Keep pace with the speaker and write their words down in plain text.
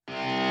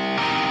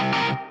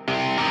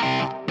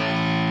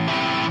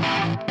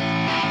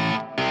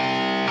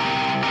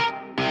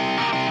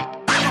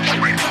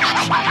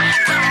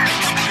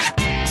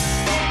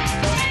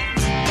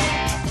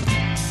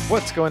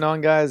What's going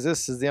on, guys?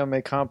 This is the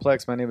MMA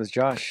Complex. My name is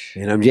Josh.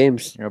 And I'm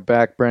James. You're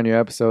back, brand new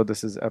episode.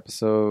 This is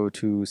episode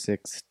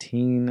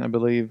 216, I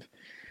believe.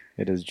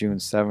 It is June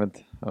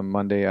 7th, a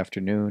Monday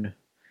afternoon.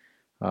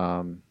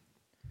 And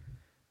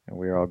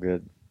we're all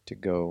good to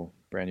go.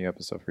 Brand new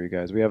episode for you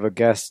guys. We have a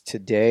guest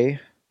today.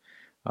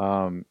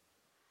 And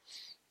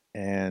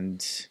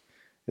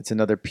it's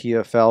another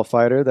PFL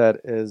fighter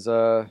that is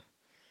the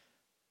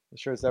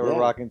shirts that we're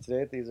rocking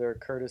today. These are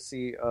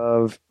courtesy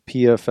of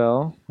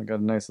PFL. I got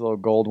a nice little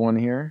gold one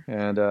here,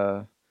 and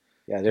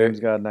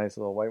James got a nice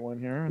little white one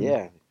here.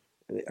 Yeah,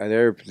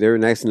 they're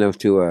nice enough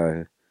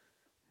to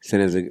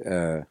send us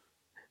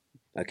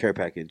a care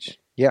package.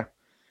 Yeah,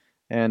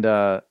 and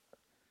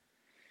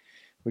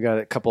we got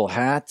a couple of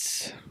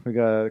hats. We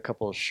got a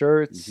couple of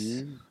shirts.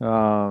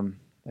 Mm-hmm.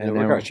 And a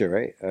workout shirt,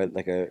 right?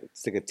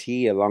 It's like a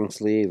tee, a long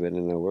sleeve, and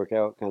then a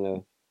workout kind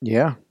of tee.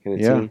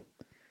 A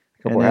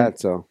couple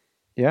hats, so.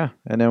 Yeah,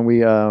 and then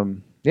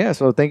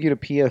so thank you to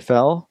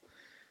PFL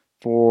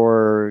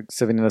for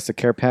sending us a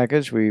care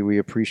package. We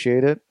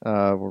appreciate it.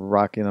 We're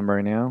rocking them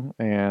right now,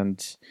 and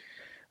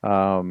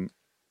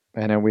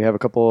then we have a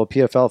couple of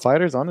PFL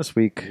fighters on this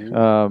week.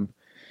 Mm-hmm.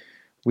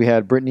 We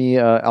had Brittany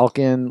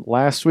Alkin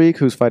last week,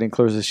 who's fighting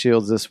Clarissa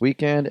Shields this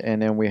weekend, and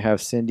then we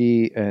have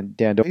Cindy and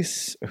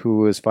Dandois,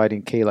 who is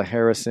fighting Kayla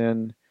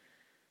Harrison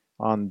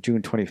on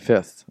June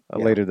 25th,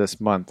 later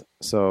this month.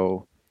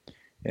 So.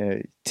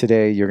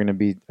 Today you're going to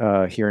be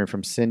hearing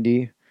from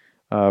Cindy.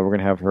 We're going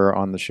to have her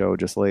on the show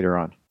just later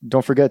on.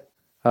 Don't forget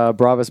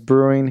Bravas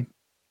Brewing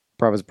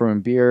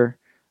beer,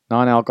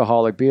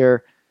 non-alcoholic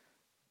beer.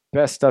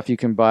 Best stuff you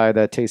can buy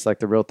that tastes like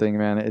the real thing,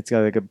 man. It's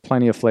got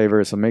plenty of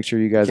flavors, so make sure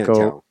you guys go.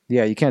 Tell.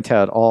 Yeah, you can't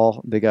tell at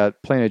all. They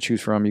got plenty to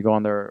choose from. You go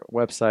on their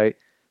website,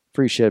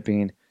 free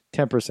shipping,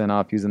 10%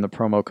 off using the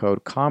promo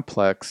code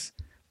COMPLEX.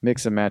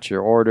 Mix and match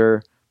your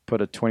order.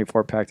 Put a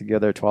 24-pack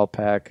together,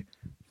 12-pack.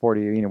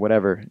 40,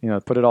 whatever,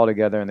 put it all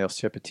together and they'll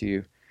ship it to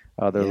you.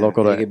 They're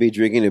local. You could be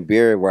drinking a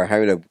beer while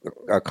having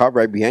a car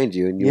right behind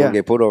you and you won't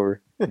get pulled over.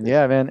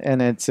 Yeah, man.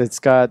 And it's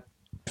got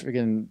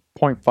freaking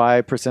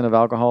 0.5% of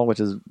alcohol, which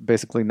is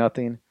basically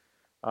nothing.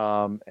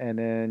 And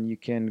then you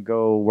can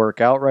go work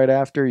out right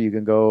after. You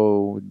can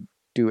go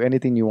do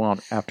anything you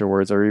want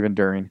afterwards or even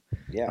during.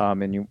 Yeah.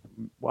 And you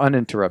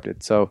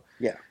uninterrupted. So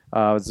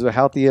it's the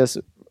healthiest.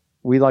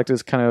 We like to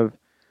kind of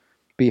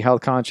be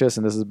health conscious,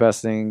 and this is the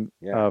best thing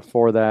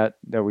for that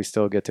we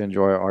still get to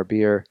enjoy our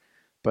beer,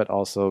 but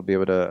also be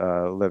able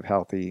to live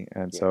healthy.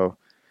 And so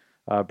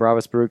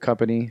Bravas Brew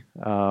Company,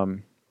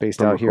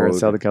 based out here in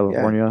Southern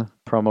California,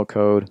 promo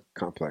code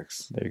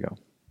COMPLEX. There you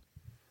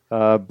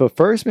go. But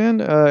first,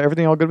 man,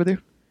 everything all good with you?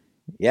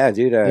 Yeah,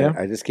 dude.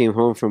 I just came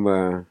home from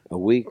a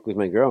week with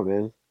my girl,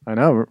 man. I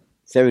know.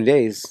 7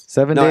 days.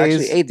 7 days. No,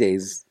 actually 8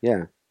 days.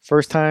 Yeah.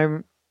 First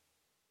time,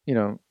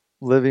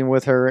 living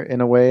with her in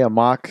a way, a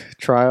mock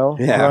trial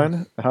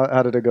run.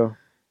 How did it go?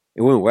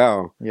 It went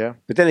well. Yeah.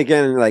 But then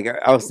again,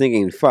 I was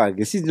thinking, fuck,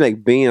 is she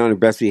being on her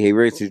best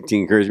behavior to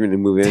encourage me to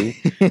move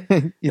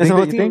in?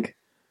 You think?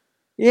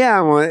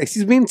 Yeah,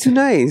 she's being too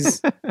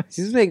nice.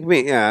 She's I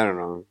don't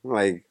know.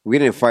 We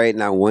didn't fight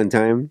not one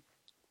time.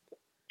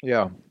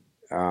 Yeah.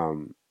 I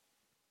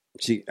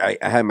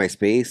had my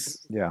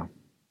space. Yeah.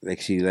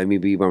 She let me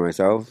be by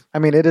myself. I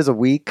mean, it is a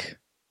week.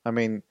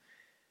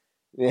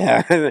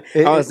 Yeah, I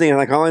was thinking,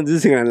 how long is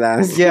this going to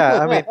last?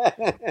 Yeah,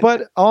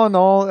 but all in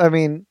all, that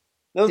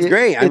was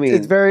great.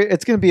 It's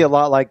going to be a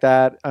lot like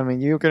that.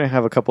 You're going to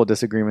have a couple of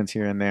disagreements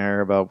here and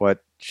there about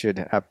what should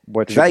happen,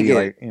 I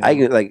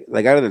get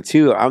out of the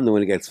two, I'm the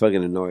one that gets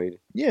fucking annoyed.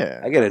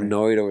 Yeah, I get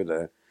annoyed over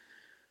the.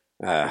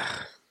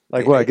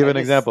 what? Give an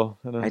example.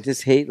 I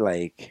just hate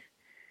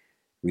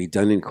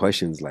redundant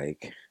questions do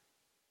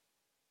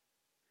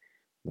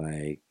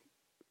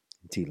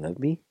you love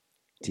me?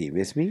 Do you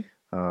miss me?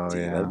 Oh, do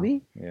you love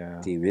me?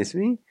 Yeah. Do you miss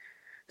me?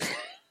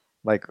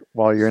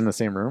 While you're in the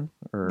same room?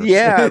 Or?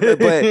 Yeah,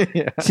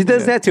 but she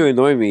does that to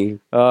annoy me.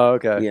 Oh,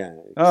 okay. Yeah.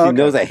 She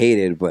knows I hate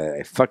it, but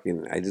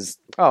I just...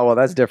 Oh, well,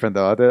 that's different,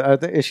 though.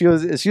 If she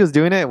was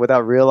doing it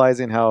without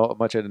realizing how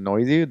much it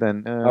annoys you,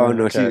 then... oh,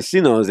 no, okay. She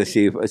knows that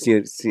she does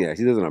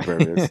it on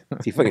purpose.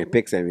 She fucking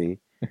picks at me.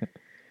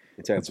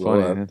 It's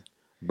funny, up. Man.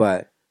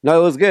 But, no,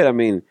 it was good.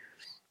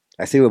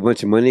 I save a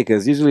bunch of money,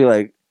 because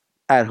usually,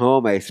 at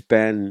home, I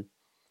spend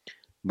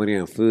money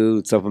on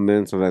food,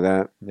 supplements, stuff like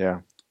that.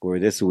 Yeah. Or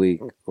this week,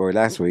 or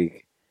last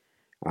week,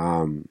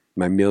 my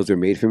meals were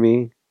made for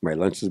me. My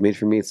lunch was made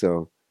for me,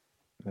 so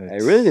I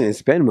really didn't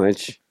spend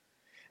much.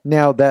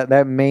 Now,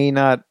 that may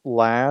not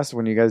last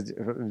when you guys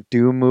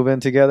do move in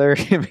together.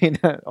 It may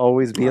not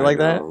always be like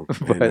that.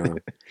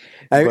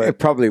 But it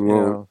probably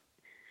won't.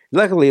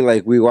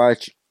 Luckily, we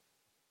watch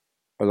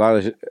a lot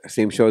of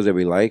same shows that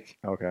we like.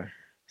 Okay.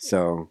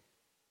 So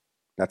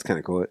that's kind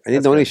of cool. I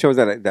think the only shows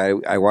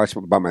that I watch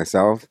by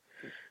myself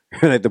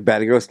the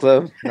Bad Girls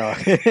Club. No.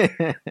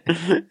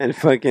 And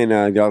fucking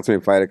The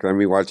Ultimate Fighter, because I'm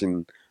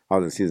rewatching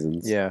all the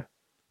seasons. Yeah.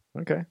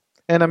 Okay.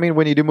 And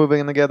when you do move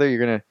in together,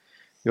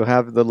 you'll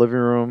have the living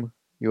room,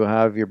 you'll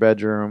have your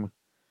bedroom,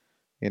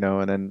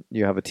 and then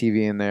you have a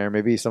TV in there.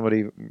 Maybe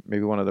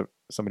one of the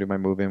somebody might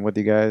move in with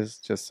you guys,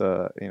 just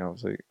so you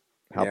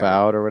help Yeah.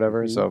 out or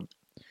whatever. Mhm. So,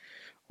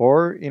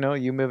 or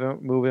you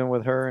move in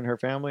with her and her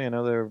family. I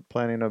know they're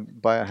planning to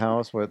buy a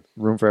house with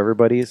room for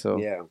everybody. So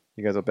Yeah.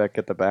 you guys will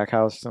get the back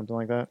house or something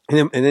like that.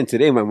 And then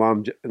today,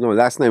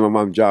 last night my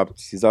mom dropped.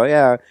 She's all,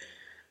 yeah,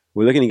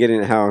 we're looking to get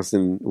in a house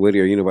in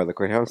Whittier, by the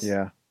courthouse.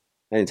 Yeah.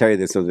 I didn't tell you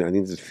this, so I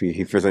think this is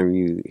the first time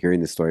you hearing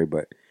this story,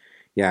 but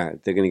yeah,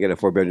 they're gonna get a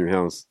 4-bedroom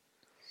house.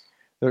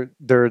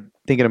 They're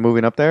thinking of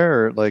moving up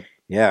there, or like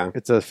Yeah.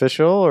 it's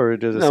official, or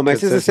does No, my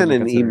sister sent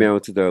an consider it? email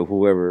to the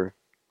whoever.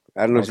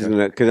 I don't know if she's Okay.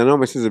 gonna, because I know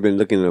my sister's been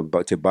looking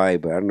to buy,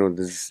 but I don't know if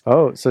this is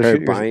Oh, so her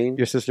your buying.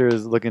 your sister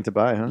is looking to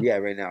buy, huh? Yeah,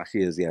 right now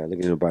she is. Yeah,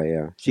 looking to buy.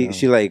 Yeah, Yeah.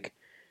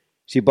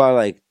 she bought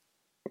like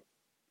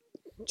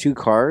 2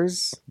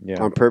 cars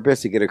Yeah. on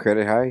purpose to get her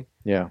credit high.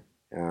 Yeah.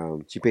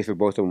 She pays for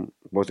both of them.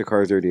 Both the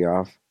cars already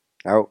out,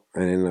 and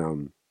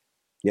then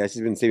yeah,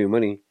 she's been saving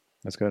money.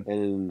 That's good.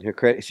 And her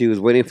credit, she was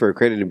waiting for her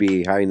credit to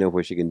be high enough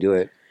where she can do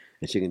it,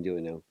 and she can do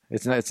it now.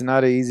 It's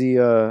not an easy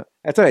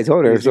That's what I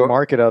told her. easy So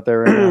market out there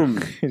right now.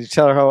 Did you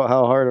tell her how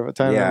hard of a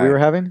time Yeah. we were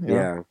having?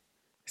 yeah.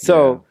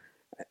 So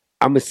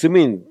I'm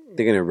assuming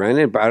they're gonna rent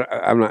it, but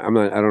I'm not.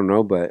 I don't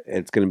know, but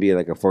it's gonna be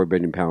like a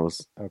 4-bedroom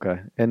house. Okay.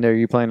 And are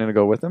you planning to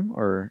go with them,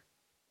 or?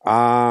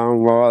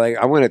 Well, like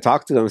I'm gonna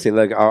talk to them and say,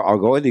 look, I'll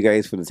go with you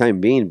guys for the time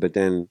being, but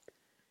then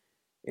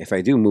if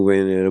I do move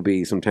in, it'll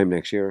be sometime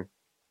next year.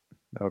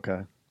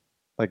 Okay.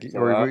 Like So,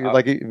 or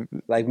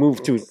Like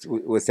move to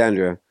with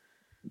Sandra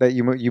that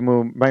you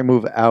might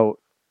move out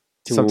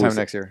to sometime move,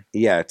 next year.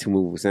 Yeah, to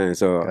move with Sandra.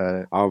 So Got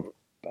it.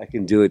 I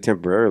can do it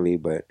temporarily,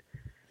 but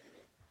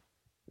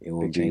it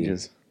won't Big be.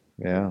 changes.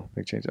 Yeah,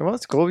 big changes. Well,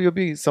 that's cool. You'll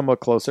be somewhat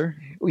closer.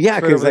 Yeah,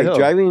 Right because over the like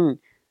hill.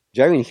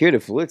 driving here to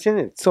Fullerton,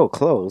 it's so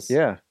close.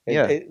 Yeah.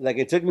 Yeah.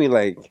 It took me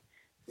like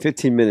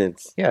 15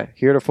 minutes. Yeah.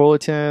 Here to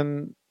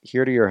Fullerton,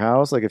 here to your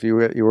house. Like if you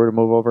were to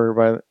move over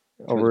by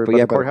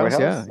the courthouse,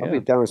 yeah. I'll be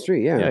down the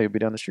street. Yeah, you'll be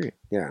down the street.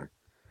 Yeah.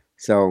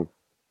 So,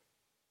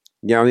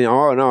 yeah, I mean,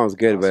 all in all, it's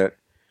good, Awesome.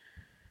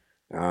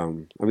 but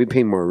I'll be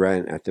paying more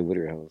rent at the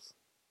Whittier house.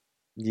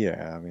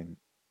 Yeah, I mean,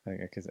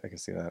 I can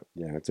see that.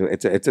 Yeah,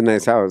 it's a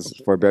nice house,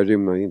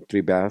 4-bedroom,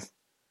 3 bath,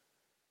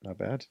 Not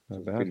bad.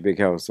 Not pretty bad. big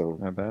house. So,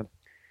 Not bad.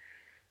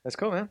 That's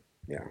cool, man.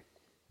 yeah.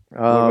 What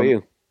about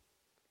you?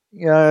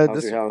 Yeah,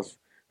 How's your house?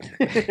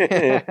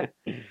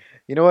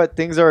 you know what?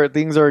 Things are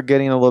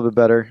getting a little bit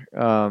better.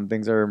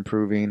 Things are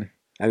improving.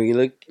 I mean,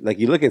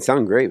 you look and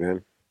sound great,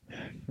 man.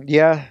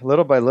 Yeah,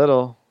 little by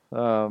little.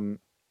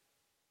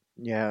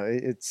 Yeah,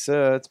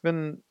 it's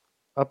been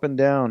up and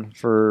down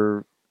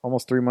for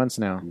almost 3 months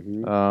now.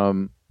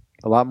 Mhm.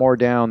 A lot more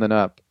down than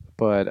up,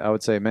 but I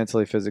would say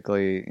mentally,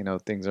 physically,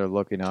 things are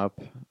looking up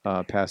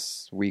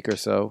past week or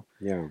so.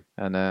 Yeah.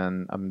 And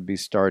then I'm gonna be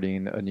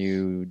starting a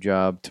new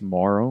job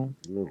tomorrow.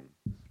 Mm.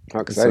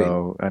 How exciting.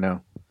 So I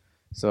know.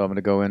 So I'm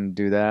gonna go in and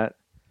do that,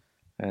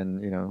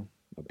 and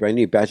A brand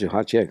new batch of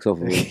hot chicks,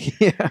 hopefully.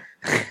 yeah,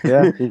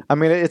 yeah. I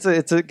mean, it's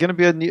gonna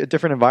be a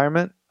different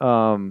environment.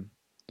 And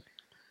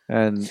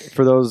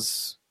for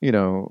those, we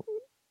don't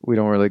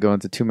really go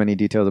into too many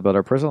details about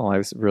our personal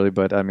lives, really.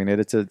 But I mean,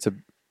 it's a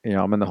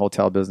I'm in the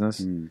hotel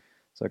business, Mm.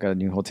 so I got a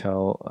new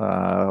hotel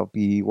I'll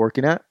be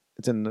working at.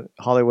 It's in the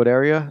Hollywood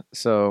area,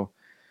 so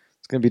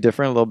it's gonna be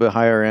different, a little bit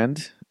higher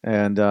end,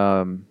 and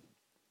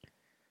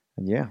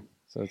yeah,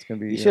 so it's gonna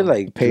be. You should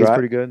like pays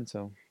pretty good,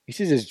 so. You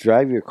should just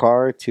drive your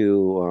car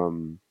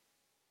to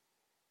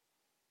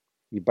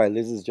you buy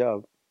Liz's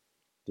job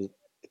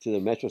to the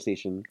metro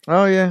station,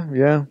 Oh yeah,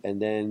 yeah, and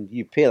then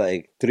you pay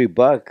like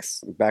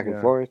 $3 back and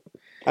Yeah. forth.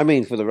 I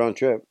mean, for the round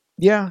trip.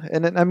 yeah,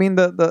 and then I mean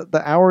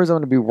the hours I'm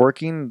going to be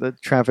working, the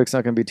traffic's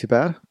not going to be too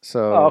bad.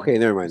 So Oh, okay,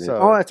 never mind. Then. so-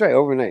 Oh, that's right,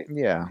 overnight.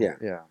 yeah, Yeah.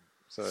 yeah.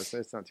 So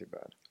it's not too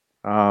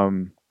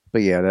bad.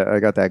 But yeah, I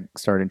got that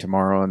starting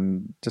tomorrow,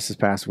 and just this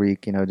past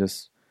week,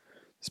 just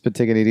been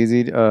taking it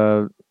easy.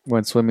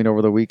 Went swimming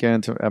over the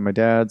weekend at my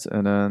dad's,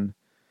 and then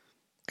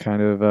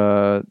kind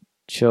of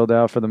chilled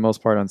out for the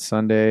most part on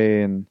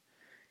Sunday, and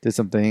did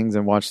some things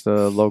and watched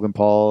the Logan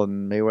Paul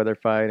and Mayweather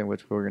fight, in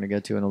which we're going to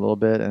get to in a little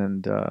bit,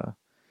 and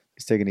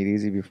just taking it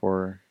easy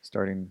before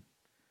getting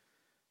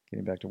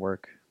back to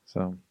work.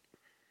 So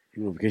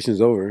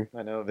Vacation's over.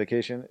 I know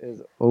vacation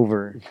is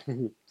over.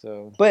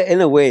 So But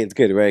in a way, it's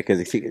good, right? Because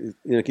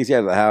it keeps you out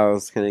of the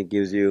house, kind of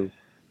gives you.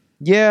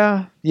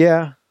 yeah,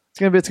 it's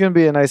gonna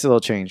be a nice little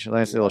change, a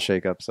nice little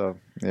shake up. So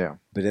yeah,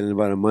 But then in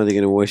about a month,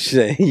 you're gonna wish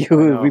that you I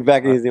would know. be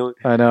back in your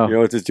I know,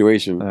 old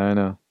situation. I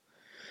know.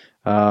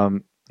 All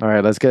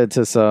right, let's get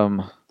to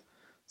some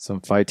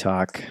fight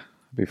talk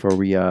before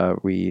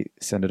we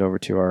send it over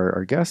to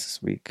our guest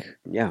this week.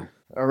 Yeah.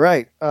 All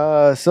right.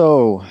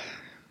 So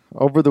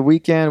over the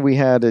weekend we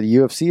had a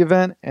UFC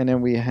event, and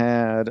then we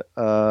had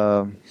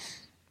a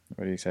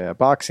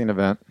boxing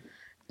event.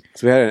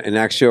 So we had an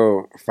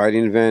actual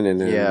fighting event and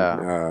then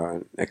Yeah.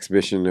 an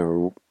exhibition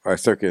or a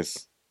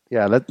circus.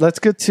 Yeah, let's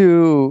get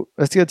to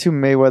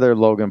Mayweather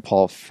Logan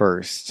Paul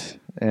first,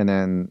 and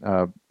then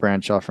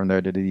branch off from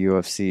there to the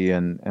UFC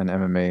and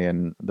MMA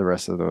and the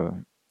rest of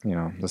the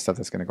the stuff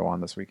that's going to go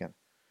on this weekend.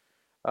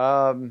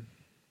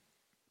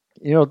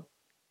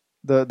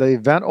 the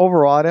event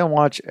overall, I didn't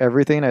watch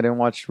everything. I didn't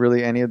watch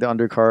really any of the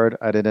undercard.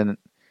 I didn't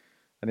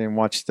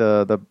watch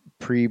the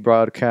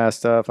pre-broadcast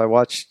stuff. I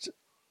watched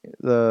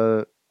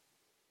the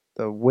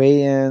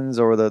weigh-ins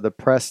or the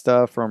press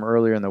stuff from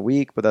earlier in the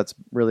week, but that's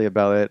really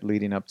about it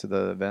leading up to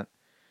the event.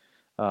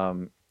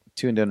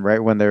 Tuned in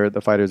right when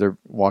the fighters are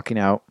walking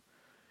out.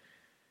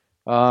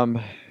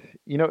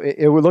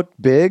 It would look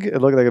big. It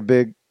looked like a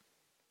big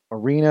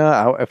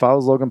arena. If I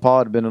was Logan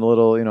Paul, I'd been a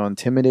little,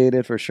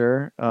 intimidated for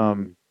sure.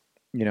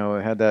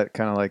 It had that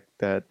kind of like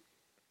that,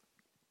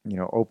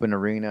 open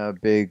arena,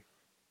 big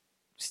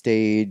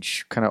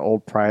stage, kind of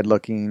old Pride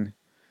looking.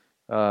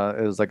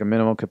 It was like a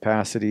minimum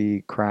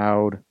capacity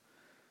crowd.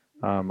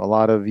 A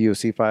lot of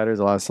UFC fighters,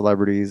 a lot of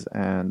celebrities,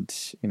 and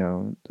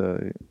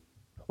a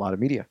lot of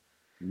media.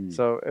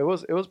 So it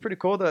was pretty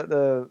cool.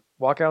 The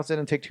walkouts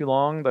didn't take too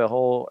long. The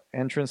whole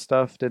entrance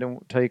stuff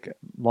didn't take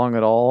long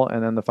at all,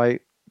 and then the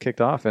fight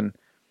kicked off. And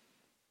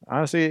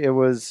honestly, it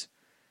was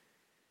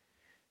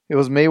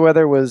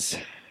Mayweather was.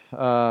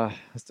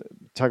 Let's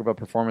talk about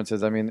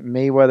performances. I mean,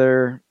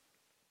 Mayweather,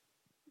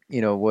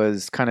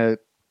 was kind of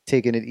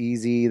taking it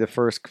easy the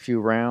first few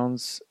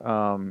rounds,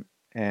 and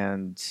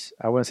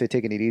I wouldn't say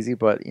taking it easy,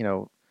 but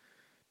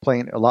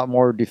playing a lot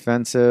more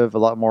defensive, a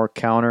lot more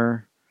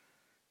counter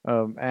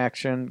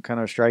action, kind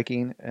of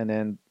striking, and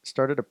then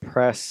started to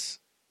press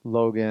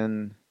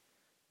Logan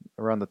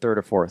around the third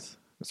or fourth.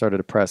 Started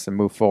to press and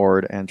move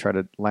forward and try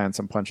to land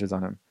some punches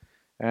on him.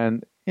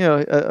 And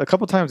a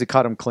couple times he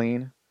caught him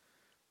clean,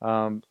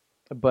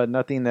 but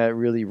nothing that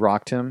really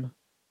rocked him.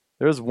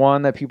 There was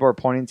one that people are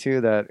pointing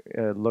to that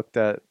looked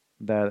at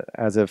that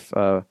as if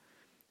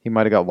he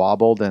might have got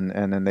wobbled, and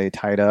then they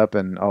tied up,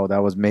 and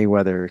that was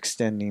Mayweather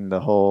extending the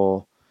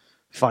whole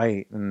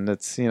fight, and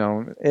it's it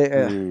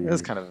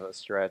was kind of a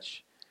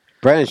stretch.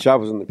 Brandon Shaw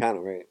was on the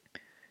panel, right?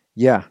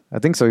 Yeah, I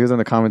think so. He was on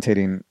the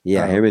commentating.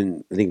 Yeah, him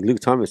and I think Luke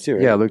Thomas too,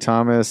 right? Yeah, Luke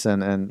Thomas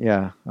and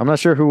yeah, I'm not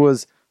sure who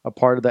was a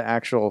part of the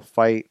actual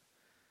fight,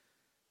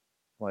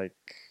 like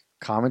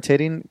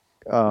commentating,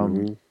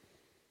 but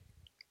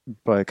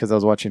because I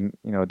was watching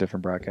a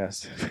different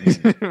broadcast,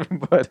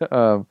 but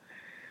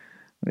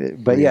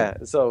yeah,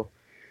 so.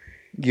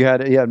 You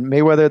had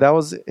Mayweather. That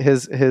was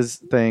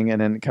his thing, and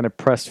then kind of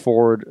pressed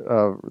forward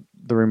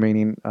the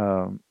remaining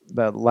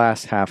that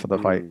last half of the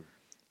fight.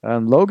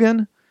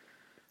 Logan,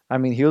 I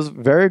mean, he was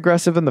very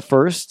aggressive in the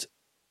first.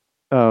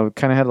 Kind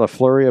of had a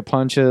flurry of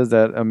punches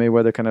that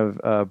Mayweather kind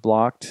of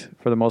blocked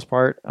for the most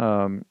part.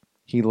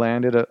 He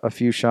landed a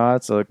few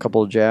shots, a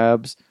couple of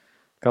jabs,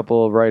 a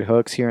couple of right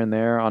hooks here and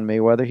there on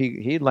Mayweather.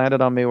 He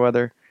landed on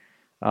Mayweather,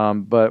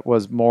 but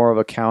was more of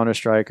a counter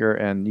striker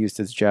and used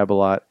his jab a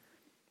lot.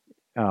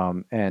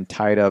 And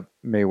tied up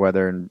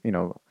Mayweather and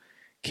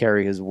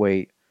carry his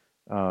weight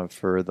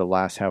for the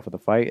last half of the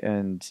fight,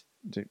 and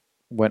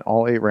went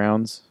all 8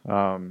 rounds.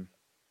 In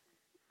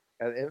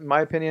my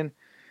opinion,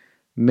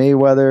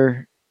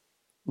 Mayweather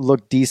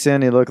looked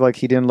decent. He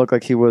didn't look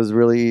like he was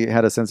really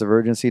had a sense of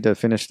urgency to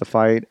finish the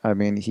fight. I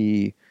mean,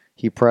 he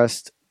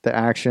pressed the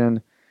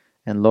action,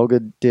 and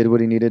Logan did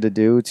what he needed to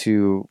do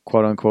to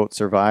quote unquote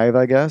survive,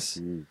 I guess.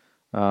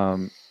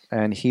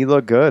 And he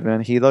looked good,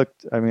 man.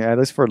 I mean, at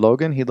least for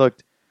Logan, he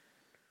looked,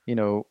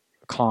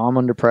 calm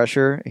under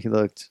pressure. He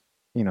looked,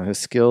 his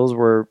skills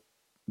were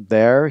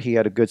there. He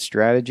had a good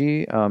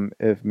strategy.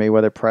 If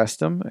Mayweather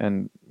pressed him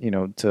and,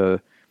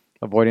 to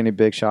avoid any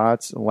big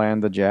shots,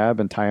 land the jab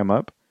and tie him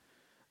up.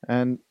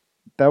 And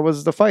that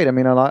was the fight. I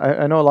mean,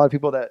 I know a lot of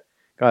people that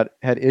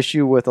had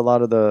issue with a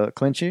lot of the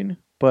clinching,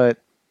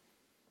 but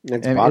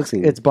it's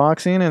boxing. It's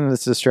boxing, and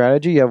it's a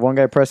strategy. You have one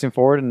guy pressing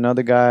forward and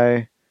another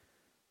guy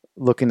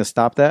looking to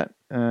stop that,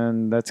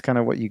 and that's kind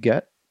of what you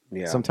get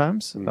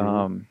sometimes.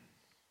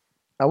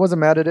 I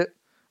wasn't mad at it.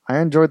 I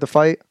enjoyed the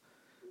fight.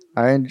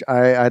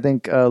 I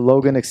think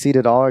Logan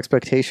exceeded all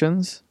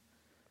expectations.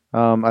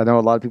 I know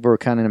a lot of people were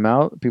counting him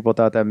out. People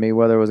thought that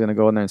Mayweather was going to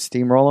go in there and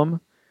steamroll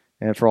him,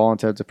 and for all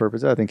intents and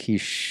purposes, I think he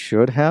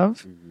should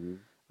have.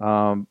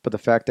 But the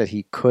fact that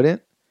he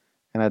couldn't,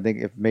 and I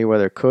think if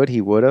Mayweather could,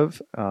 he would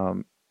have.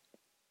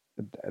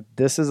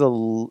 This is a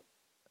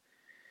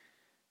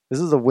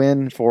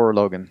win for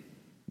Logan,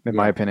 in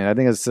my opinion. I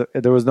think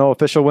there was no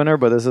official winner,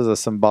 but this is a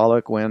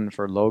symbolic win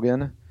for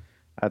Logan.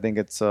 I think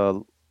it's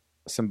a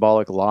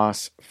symbolic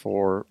loss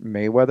for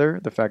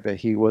Mayweather. The fact that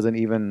he wasn't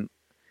even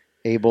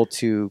able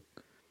to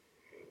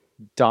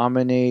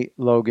dominate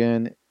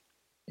Logan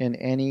in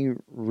any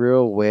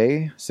real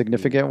way,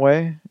 significant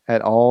way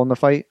at all in the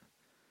fight,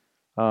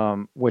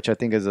 which I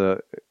think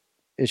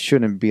it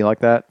shouldn't be like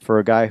that for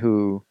a guy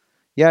who,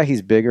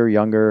 he's bigger,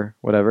 younger,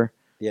 whatever.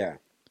 Yeah.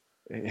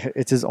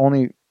 It's his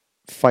only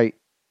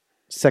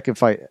second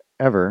fight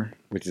ever.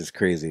 Which is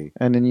crazy.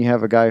 And then you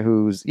have a guy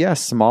who's,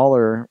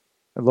 smaller,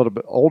 a little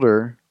bit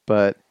older,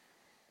 but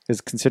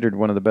is considered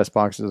one of the best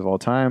boxers of all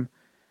time.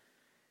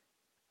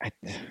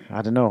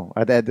 I don't know.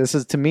 This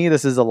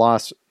is a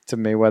loss to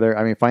Mayweather.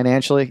 I mean,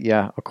 financially,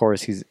 of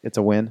course, it's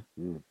a win.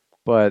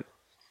 But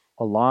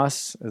a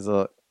loss is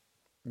it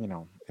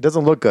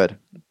doesn't look good.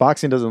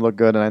 Boxing doesn't look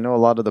good, and I know a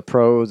lot of the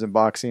pros in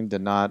boxing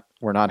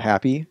were not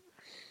happy.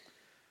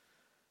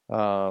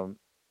 Um,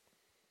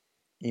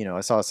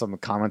 I saw some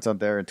comments out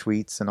there and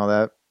tweets and all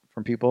that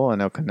from people. I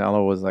know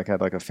Canelo was like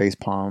had like a face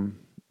palm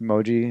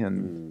emoji,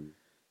 and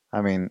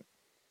I mean,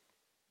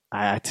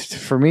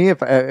 for me,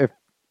 if I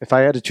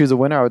had to choose a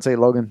winner, I would say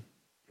Logan.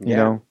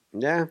 Yeah.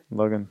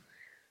 Logan.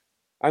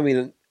 I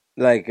mean,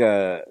 like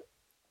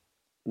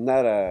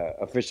not a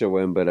official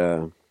win, but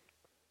a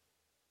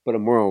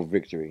moral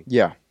victory.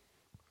 Yeah,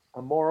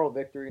 a moral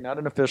victory, not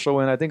an official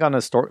win. I think on the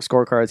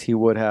scorecards he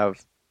would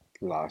have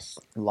lost.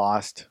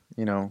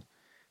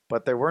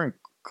 But there weren't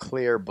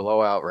clear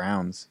blowout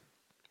rounds.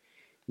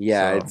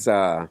 Yeah,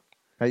 so.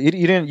 It's you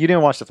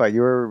didn't watch the fight.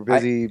 You were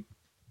busy.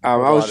 I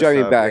was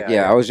driving back.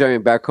 Yeah, I was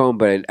driving back home,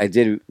 but I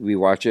did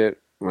rewatch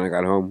it when I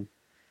got home.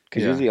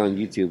 Because usually on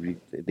YouTube,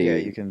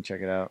 you can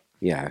check it out.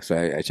 Yeah, so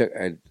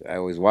I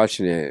was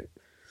watching it.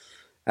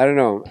 I don't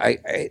know.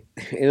 It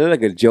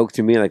looked like a joke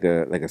to me, like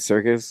a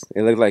circus.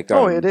 It looked like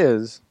it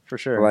is for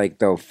sure. Like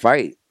the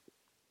fight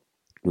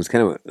was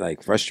kind of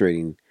like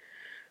frustrating,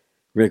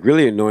 like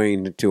really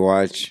annoying to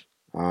watch.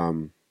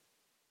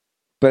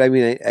 But I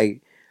mean,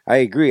 I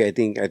agree. I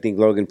think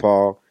Logan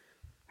Paul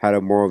had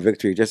a moral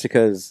victory just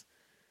because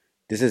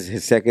this is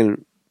his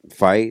second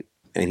fight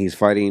and he's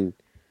fighting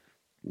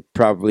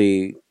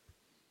probably.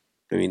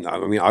 I mean,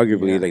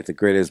 arguably like the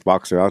greatest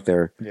boxer out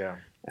there. Yeah.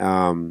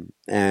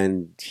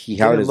 And he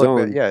held his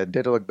own. Yeah, it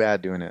did look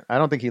bad doing it. I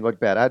don't think he looked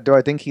bad. Do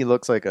I think he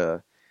looks like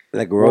a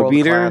world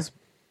beater,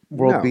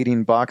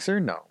 beating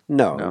boxer?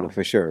 No,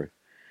 for sure.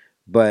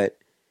 But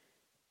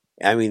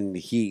I mean,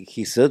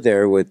 he stood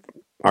there with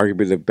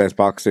arguably the best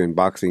boxer in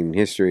boxing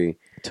history.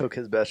 Took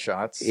his best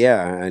shots.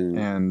 Yeah,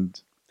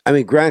 and I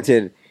mean,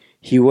 granted,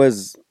 he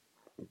was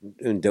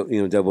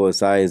double his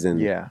size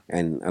and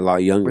a lot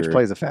younger, which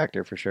plays a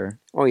factor for sure.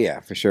 Oh yeah,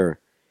 for sure.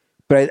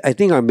 But I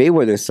think on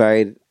Mayweather's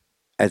side,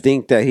 I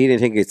think that he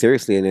didn't take it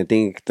seriously, and I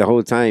think the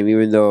whole time,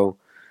 even though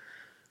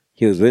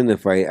he was winning the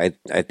fight,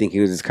 I think he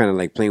was just kind of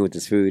like playing with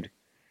his food.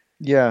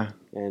 Yeah,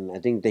 and I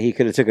think that he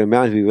could have taken him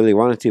out if he really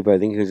wanted to, but I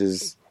think he was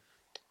just.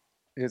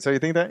 So you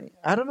think that?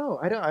 I don't know.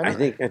 I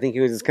think he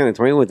was just kind of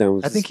toying with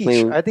them. I think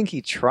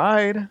he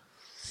tried.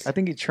 I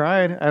think he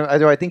tried.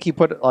 Do I think he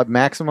put a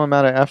maximum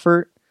amount of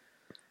effort?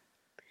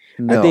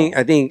 No.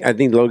 I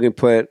think Logan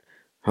put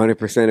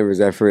 100% of his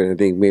effort, and I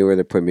think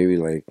Mayweather put maybe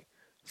like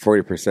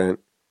 40%.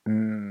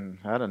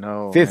 I don't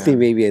know. 50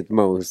 maybe at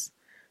most,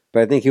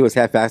 but I think he was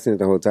half-assing it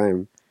the whole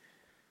time.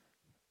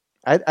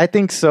 I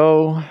think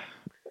so.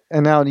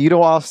 And now you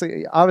don't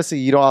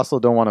also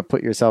don't want to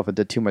put yourself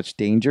into too much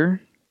danger.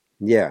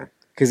 Yeah,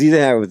 because he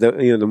didn't have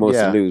the most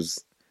to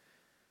lose.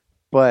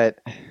 But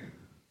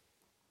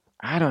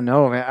I don't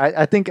know, man.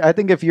 I think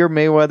if you're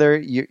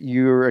Mayweather,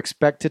 you're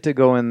expected to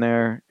go in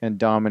there and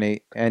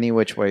dominate any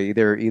which way.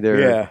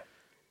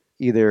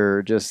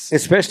 Either just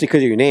especially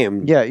because of your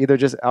name. Yeah, either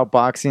just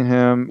outboxing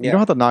him. Yeah. You don't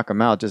have to knock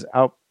him out. Just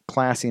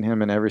outclassing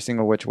him in every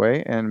single which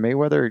way. And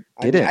Mayweather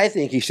didn't. I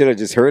think he should have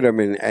just hurt him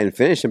and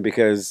finished him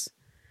because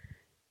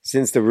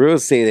since the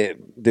rules say that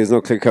there's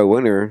no clear-cut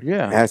winner,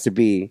 it has to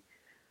be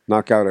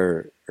knockout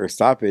or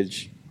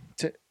stoppage.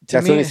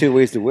 That's only two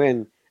ways to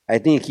win. I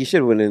think he should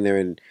have went in there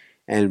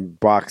and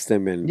boxed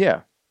him and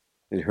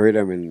hurt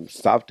him and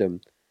stopped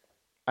him.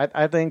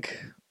 I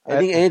think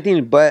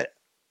anything but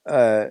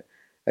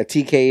a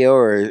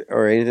TKO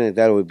or anything like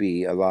that would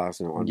be a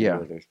loss on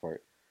Mayweather's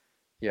part.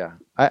 Yeah,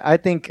 I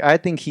think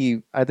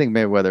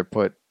Mayweather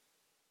put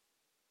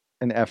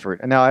an effort,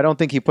 and now I don't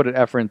think he put an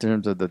effort in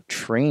terms of the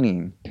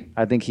training.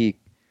 I think he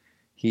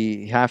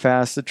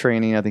half-assed the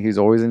training. I think he's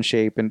always in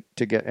shape and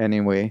to get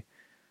anyway.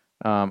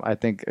 I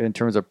think in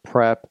terms of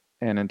prep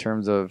and in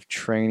terms of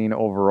training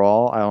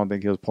overall, I don't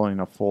think he was pulling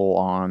a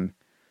full-on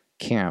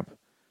camp.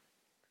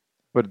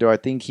 But do I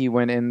think he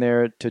went in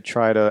there to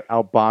try to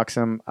outbox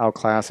him,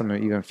 outclass him,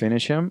 and even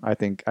finish him? I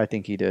think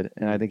he did,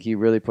 and I think he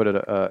really put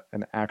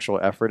an actual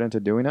effort into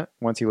doing it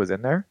once he was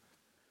in there.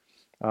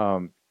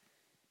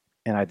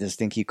 And I just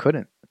think he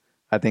couldn't.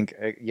 I think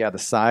the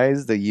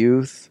size, the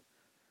youth,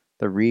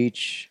 the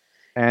reach,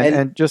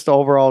 and just the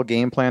overall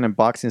game plan and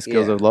boxing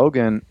skills of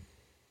Logan.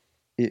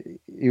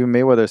 Even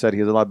Mayweather said he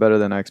was a lot better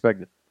than I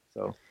expected.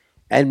 So,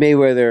 and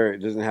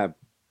Mayweather doesn't have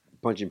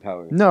punching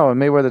power. No,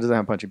 Mayweather doesn't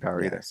have punching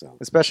power either. So.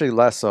 Especially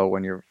less so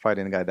when you're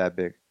fighting a guy that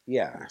big.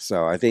 Yeah.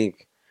 So I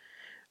think,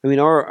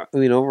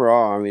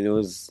 overall, it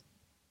was.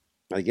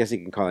 I guess you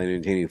can call it an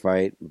entertaining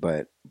fight,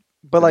 but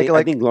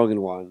I think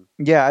Logan won.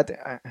 Yeah,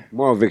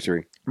 moral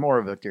victory.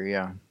 Moral victory,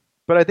 yeah.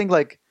 But I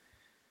think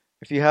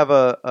if you have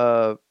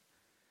a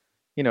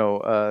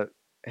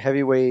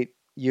heavyweight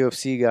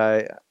UFC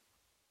guy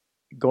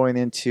going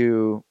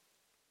into,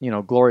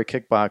 glory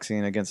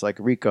kickboxing against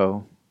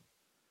Rico,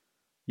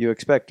 you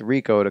expect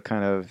Rico to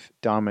kind of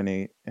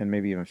dominate and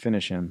maybe even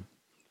finish him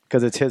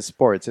because it's his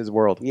sport, it's his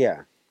world.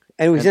 Yeah,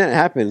 and we've seen it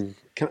happen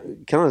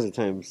countless of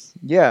times.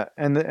 Yeah,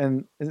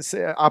 and it's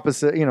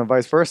opposite,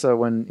 vice versa.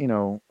 When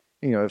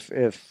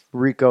if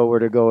Rico were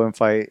to go and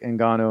fight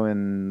Ngannou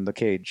in the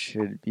cage,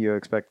 you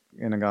expect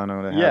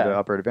Ngannou to have the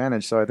upper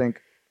advantage. So I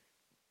think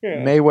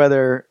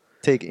Mayweather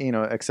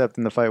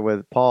accepting the fight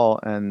with Paul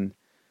and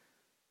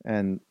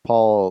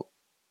Paul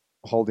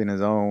holding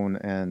his own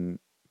and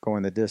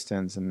going the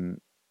distance,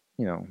 and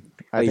I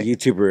A think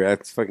YouTuber,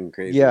 that's fucking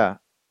crazy. yeah,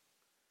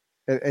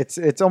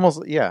 it's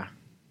almost yeah.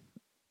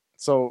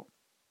 So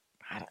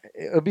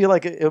it would be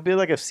like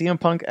if CM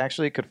Punk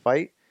actually could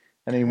fight,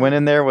 and he went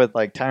in there with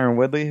like Tyron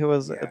Woodley, who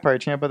was probably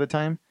champ at the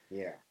time,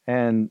 Yeah.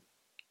 and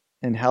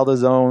held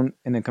his own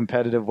in a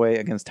competitive way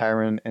against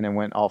Tyron, and then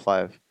went all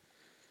five.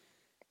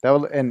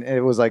 And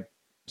it was like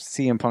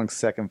CM Punk's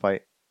second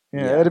fight.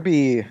 Yeah, Yeah. it'd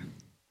be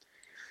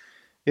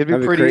That'd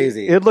be pretty.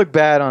 crazy. It'd look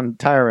bad on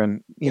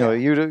Tyron.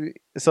 Yeah.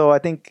 So I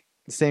think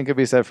the same could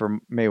be said for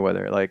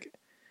Mayweather. Like,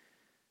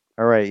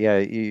 all right, yeah,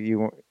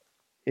 you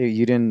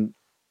didn't.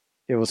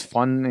 It was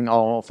fun and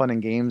all fun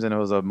and games, and it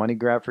was a money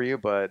grab for you.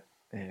 But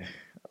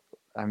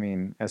I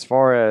mean, as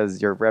far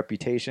as your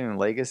reputation and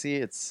legacy,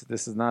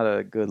 this is not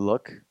a good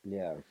look.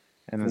 Yeah.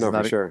 And it's No,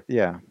 not for sure.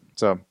 Yeah.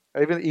 So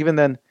even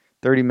then,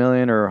 30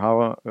 million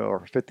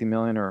or 50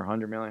 million or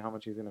 100 million, how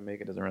much he's gonna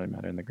make, it doesn't really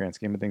matter in the grand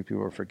scheme of things.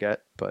 People will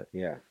forget. But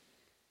Yeah.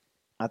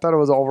 I thought it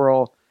was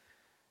overall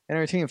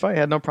entertaining fight. I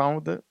had no problem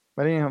with it.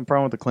 I didn't have a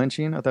problem with the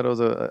clinching. I thought it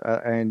was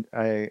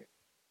I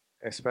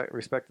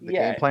respected the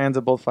game plans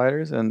of both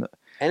fighters, and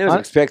it was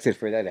expected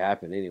for that to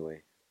happen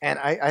anyway. And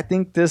I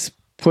think this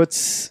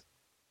puts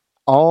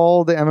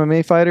all the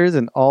MMA fighters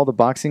and all the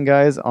boxing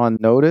guys on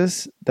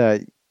notice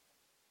that,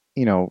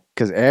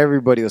 because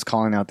everybody was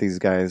calling out these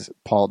guys,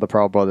 the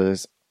Paul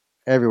brothers,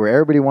 everywhere.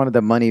 Everybody wanted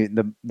the money,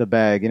 the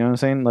bag. You know what I'm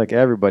saying? Like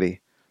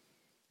everybody.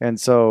 And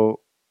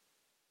so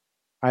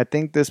I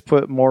think this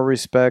put more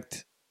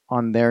respect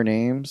on their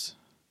names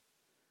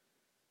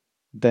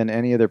than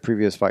any of their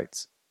previous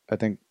fights. I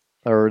think,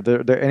 or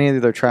any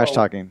of their trash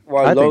talking.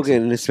 Well,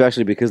 Logan, so.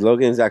 Especially because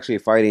Logan's actually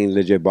fighting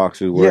legit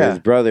boxers, where his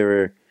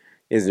brother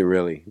isn't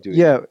really.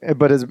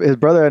 But his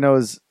brother, I know,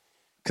 is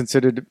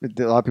considered,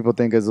 a lot of people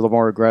think, is a little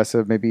more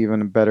aggressive, maybe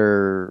even a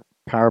better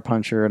power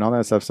puncher and all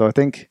that stuff. So I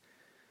think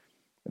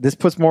this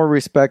puts more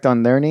respect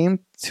on their name,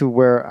 to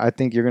where I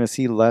think you're going to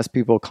see less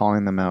people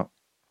calling them out,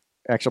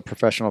 actual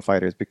professional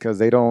fighters, because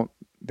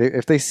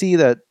if they see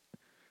that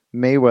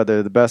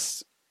Mayweather, the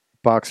best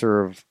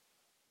boxer of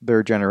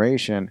their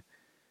generation,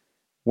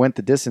 went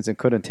the distance and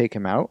couldn't take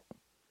him out,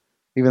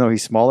 even though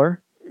he's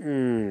smaller. I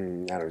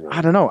don't know.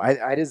 I don't know.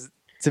 I just,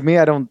 to me,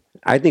 I don't.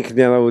 I think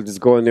Canelo would just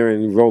go in there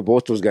and roll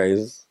both those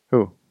guys.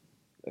 Who?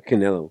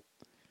 Canelo.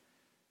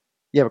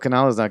 Yeah, but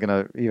Canelo's not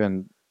going to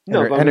even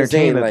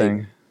entertain the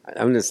thing.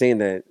 I'm just saying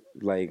that,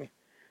 like,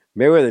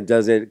 Mayweather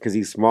does it because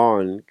he's small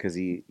and because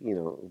he,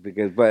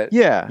 but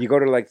you go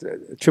to like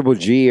Triple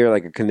G or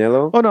like a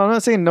Canelo. Oh no, I'm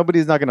not saying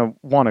nobody's not going to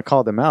want to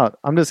call them out.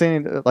 I'm just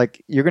saying,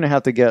 like, you're going to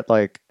have to get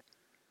like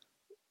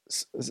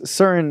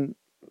certain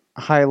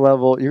high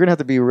level. You're going to have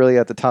to be really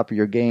at the top of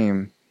your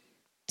game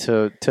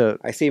to.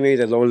 I see maybe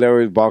the low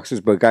level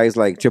boxers, but guys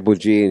like Triple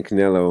G and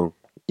Canelo.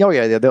 Oh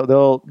yeah,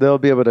 they'll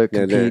be able to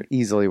compete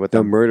easily with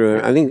them. They'll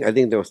murder. I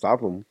think they'll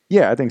stop them.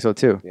 Yeah, I think so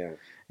too. Yeah,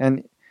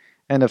 and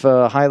if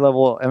a high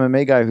level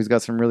MMA guy who's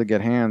got some really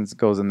good hands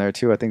goes in there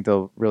too, I think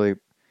they'll really.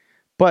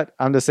 But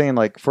I'm just saying,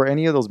 like, for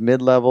any of those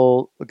mid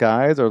level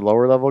guys or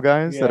lower level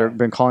guys that have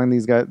been calling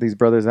these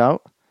brothers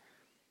out,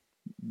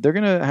 they're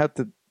gonna have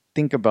to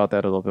think about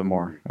that a little bit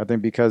more. I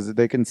think, because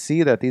they can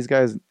see that these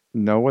guys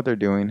know what they're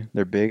doing.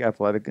 They're big,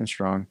 athletic, and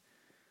strong,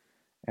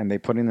 and they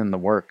putting in the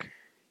work.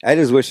 I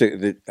just wish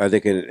that they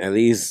could at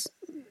least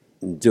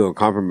do a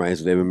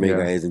compromise with MMA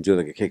guys and do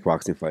like a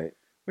kickboxing fight.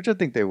 Which I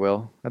think they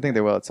will. I think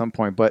they will at some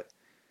point. But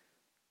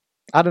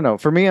I don't know.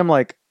 For me, I'm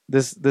like,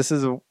 this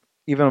is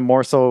even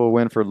more so a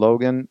win for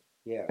Logan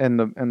and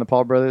the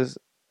Paul brothers,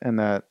 and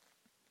that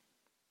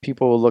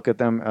people will look at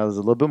them as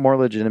a little bit more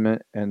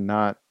legitimate and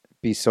not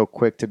be so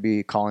quick to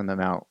be calling them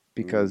out,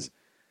 because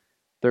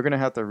they're going to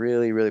have to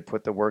really, really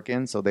put the work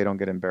in so they don't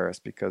get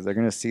embarrassed, because they're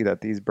going to see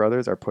that these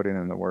brothers are putting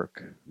in the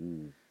work.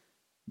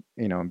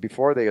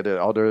 Before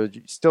they're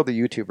still the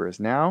YouTubers.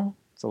 Now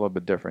it's a little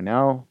bit different.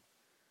 Now,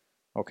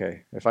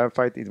 okay, if I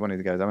fight one of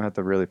these guys, I'm gonna have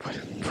to really put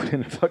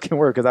in the fucking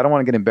work, because I don't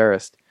want to get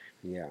embarrassed.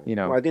 Yeah,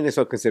 Well, I think they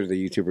still consider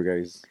the YouTuber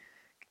guys.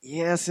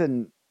 Yes,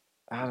 and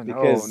I don't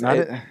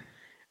know.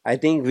 I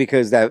think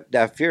because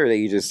that fear that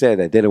you just said,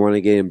 that they don't want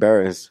to get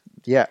embarrassed.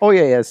 Yeah. Oh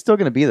yeah. It's still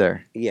gonna be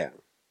there. Yeah.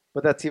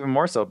 But that's even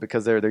more so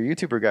because they're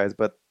YouTuber guys,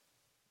 but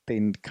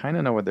they kind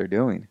of know what they're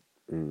doing.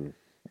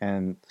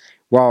 And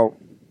well,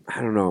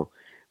 I don't know.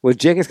 With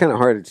Jake, it's kind of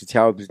hard to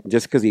tell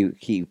just because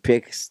he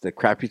picks the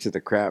crappiest of the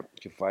crap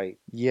to fight.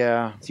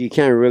 Yeah. So you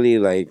can't really,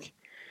 like,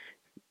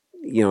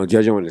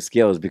 judge him on the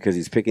scales because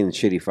he's picking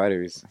shitty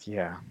fighters.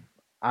 Yeah.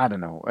 I don't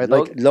know.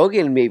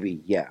 Logan,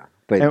 maybe, yeah.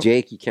 But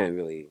Jake, you can't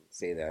really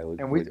say that.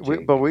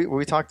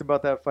 We talked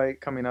about that fight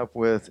coming up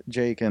with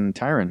Jake and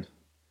Tyron.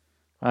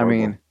 I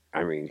mean,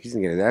 he's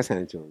going to get his ass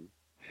handed to him.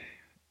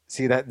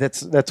 See,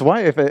 that's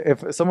why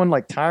if someone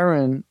like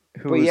Tyron,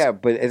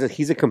 but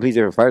he's a complete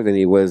different fighter than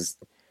he was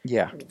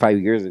 5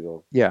 years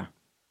ago. Yeah.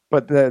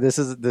 But this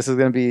is going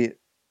to be...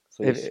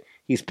 So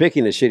he's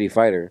picking a shitty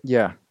fighter.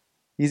 Yeah.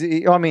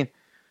 I mean,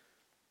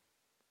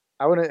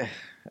 I wouldn't...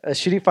 A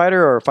shitty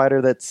fighter or a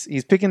fighter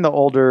he's picking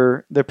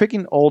they're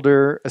picking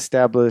older,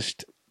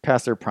 established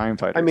past their prime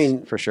fighters. I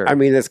mean, for sure. I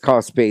mean, let's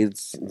call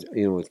spades.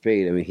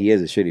 Spade. I mean, he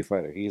is a shitty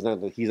fighter. He's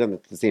not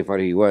the same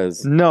fighter he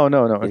was. No.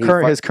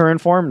 His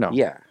current form, no.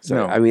 Yeah. So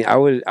no. I mean, I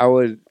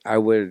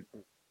would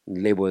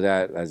label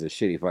that as a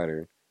shitty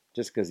fighter,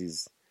 just because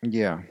he's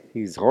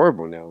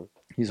horrible now.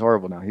 He's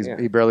horrible now.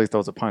 He barely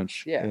throws a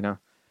punch. Yeah.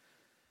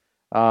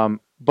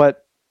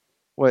 But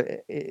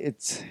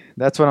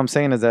that's what I'm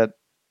saying is that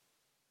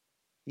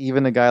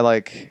even a guy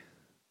like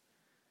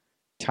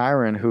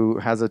Tyron, who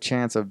has a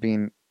chance of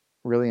being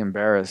really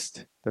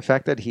embarrassed, the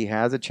fact that he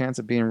has a chance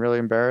of being really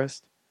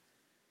embarrassed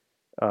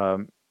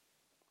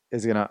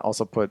is going to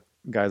also put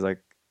guys like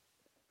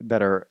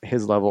that are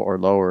his level or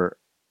lower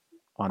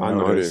on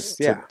notice.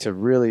 To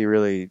really,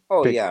 really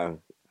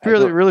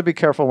really be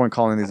careful when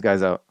calling these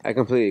guys out. I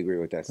completely agree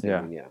with that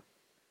statement. Yeah.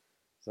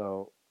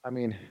 So I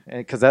mean,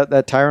 because that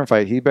Tyron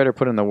fight, he better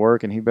put in the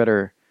work and he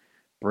better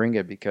bring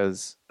it,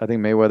 because I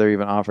think Mayweather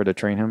even offered to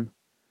train him.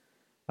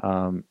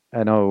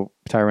 I know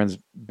Tyron's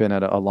been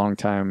at a long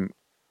time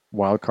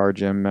wild card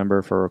gym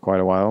member for quite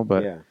a while,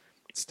 but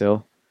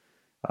still,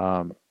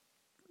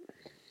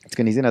 he's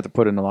gonna have to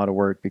put in a lot of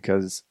work,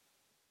 because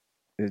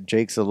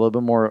Jake's a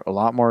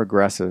lot more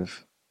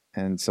aggressive,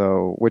 and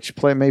so which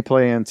may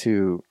play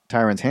into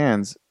Tyron's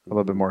hands a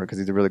little bit more, because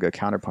he's a really good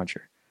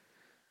counterpuncher.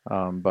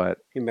 But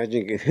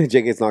imagine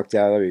Jake gets knocked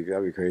out.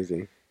 That'd be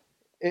crazy.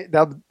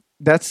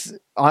 That's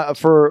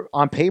for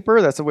on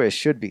paper. That's the way it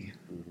should be,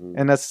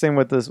 and that's the same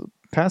with this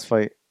past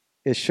fight.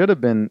 It should have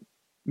been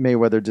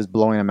Mayweather just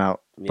blowing him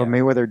out, but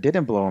Mayweather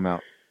didn't blow him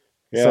out.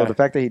 Yeah. So the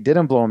fact that he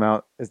didn't blow him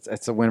out,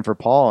 it's a win for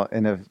Paul.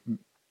 And if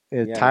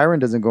Tyron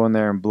doesn't go in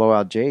there and blow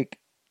out Jake,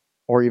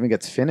 or even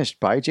gets finished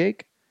by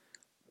Jake,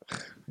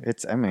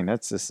 that's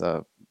just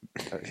the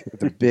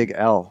big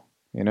L.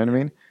 You know what I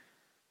mean?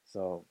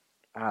 So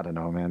I don't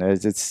know, man.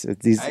 It's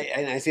these.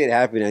 I see it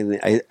happening.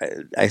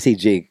 I see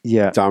Jake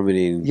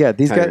dominating. Yeah,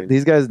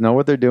 these guys know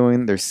what they're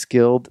doing. They're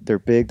skilled. They're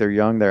big. They're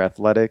young. They're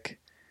athletic,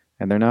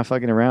 and they're not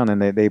fucking around.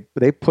 And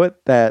they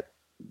put that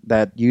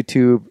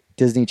YouTube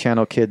Disney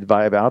Channel kid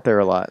vibe out there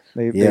a lot.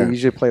 They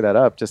usually play that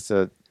up just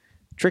to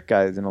trick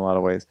guys in a lot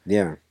of ways.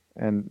 Yeah.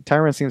 And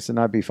Tyron seems to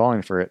not be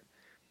falling for it,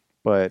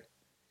 but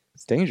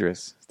it's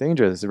dangerous. It's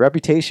dangerous. The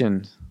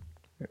reputation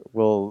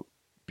will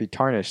be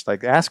tarnished.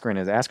 Like Askren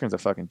is. Askren's a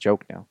fucking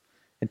joke now.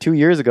 And 2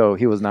 years ago,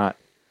 he was not.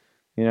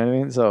 You know what I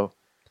mean? So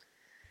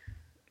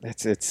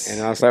it's.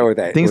 And I'll start with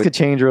that. Things could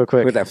change real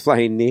quick with that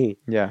flying knee.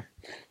 Yeah.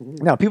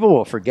 Now people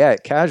will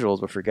forget. Casuals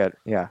will forget.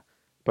 Yeah,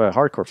 but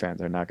hardcore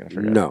fans are not going to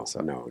forget. No.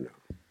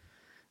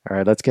 All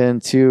right, let's get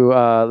into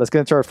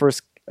our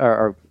first,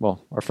 our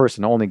first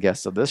and only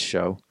guest of this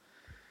show,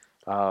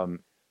 and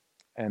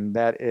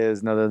that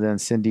is none other than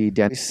Cindy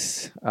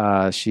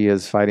Dandois. She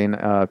is fighting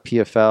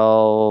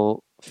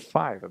PFL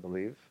 5, I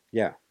believe.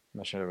 Yeah. I'm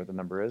not sure what the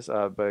number is,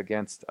 but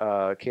against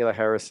Kayla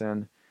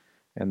Harrison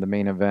in the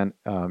main event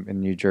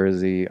in New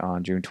Jersey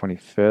on June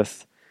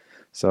 25th.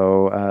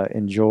 So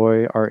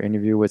enjoy our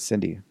interview with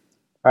Cindy.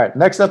 All right,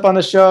 next up on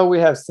the show, we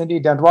have Cindy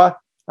Dandois.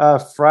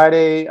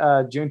 Friday,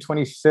 June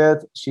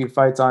 25th, she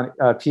fights on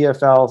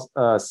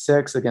PFL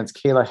 6 against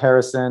Kayla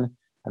Harrison,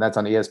 and that's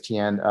on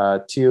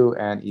ESPN 2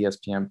 and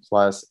ESPN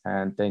Plus.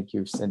 And thank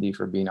you, Cindy,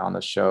 for being on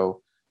the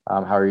show.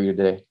 How are you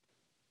today?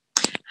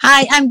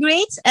 Hi, I'm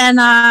great. And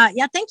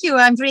thank you.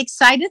 I'm very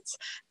excited.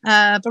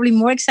 Probably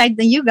more excited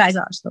than you guys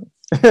are. So.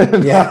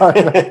 No,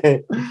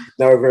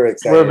 we're very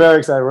excited. We're very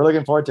excited. We're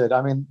looking forward to it.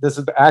 I mean, this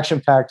is an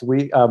action-packed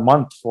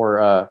month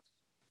for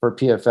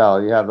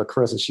PFL. You have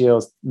Clarissa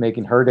Shields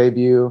making her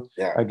debut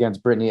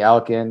against Brittany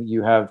Elkin.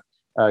 You have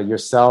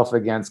yourself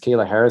against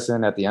Kayla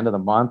Harrison at the end of the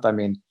month. I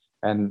mean,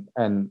 and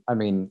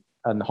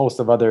a host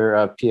of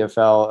other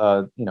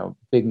PFL,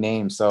 big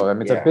names. So I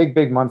mean, it's a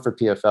big month for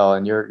PFL,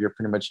 and you're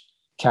pretty much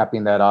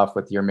capping that off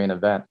with your main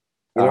event.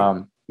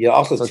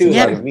 Also so too,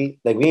 like me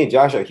and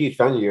Josh are huge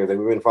fans of yours. Like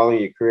we've been following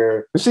your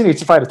career. We've seen you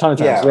fight a ton of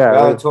times.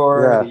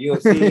 Bellator, the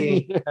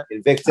UFC,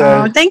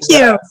 Invicta. Oh, thank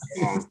you.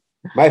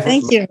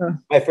 Thank you.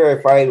 My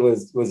favorite fight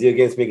was you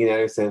against Megan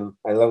Anderson.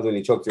 I loved when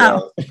you choked her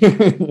out.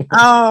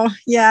 Oh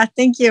yeah,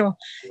 thank you.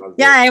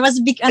 Yeah, I was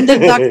a big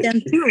underdog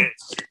then too.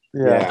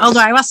 Yeah.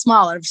 Although I was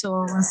smaller,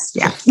 so it was,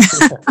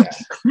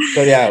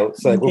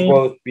 So we're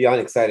both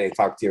beyond excited to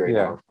talk to you right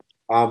now.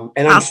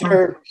 And I'm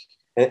sure.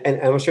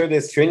 And I'm sure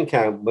this training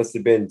camp must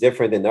have been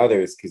different than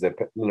others because of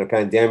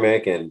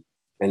pandemic and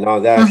all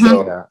that. Mm-hmm.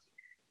 So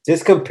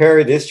just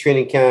compare this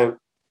training camp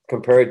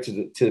compared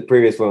to the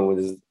previous one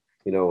with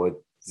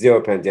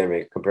zero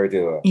pandemic compared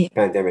to a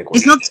pandemic one.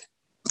 It's not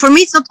for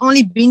me. It's not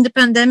only been the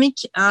pandemic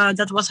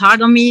that was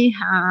hard on me.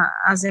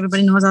 As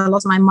everybody knows, I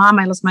lost my mom.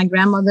 I lost my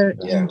grandmother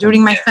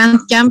during my fight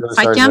camp.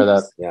 Our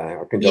condolences.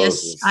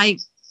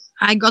 Yes,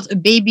 I got a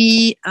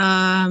baby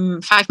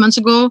 5 months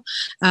ago.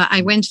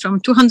 I went from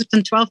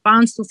 212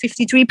 pounds to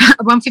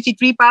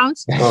 153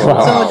 pounds. Oh,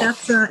 wow. So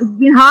that's it's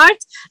been hard.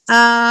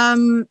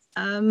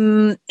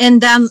 And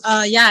then,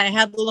 I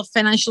had a lot of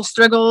financial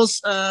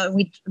struggles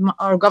with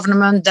our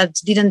government that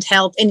didn't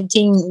help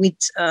anything with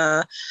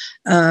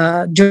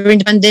during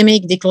the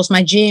pandemic. They closed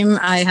my gym.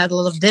 I had a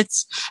lot of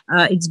debts.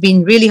 It's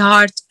been really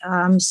hard.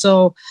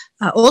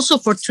 Also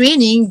for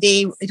training,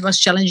 it was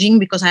challenging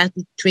because I had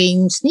to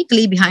train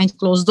sneakily behind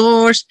closed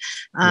doors.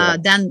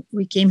 Then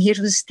we came here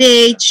to the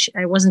stage.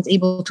 I wasn't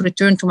able to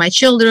return to my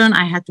children.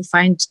 I had to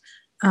find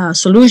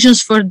solutions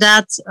for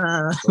that.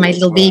 My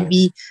little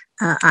baby.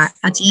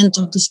 At the end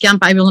of this camp,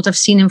 I will not have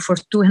seen him for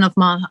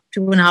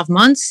 2.5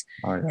 months.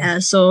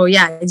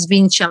 It's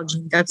been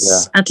challenging.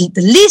 That's at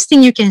the least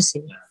thing you can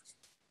say.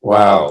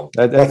 Wow,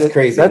 that's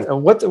crazy.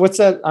 What's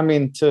that? I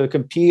mean, to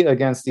compete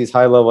against these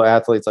high-level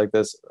athletes like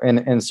this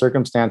in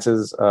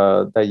circumstances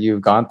that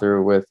you've gone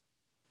through with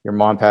your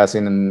mom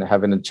passing and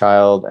having a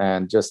child,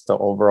 and just the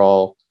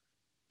overall,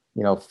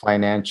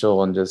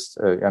 financial and just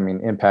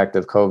impact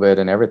of COVID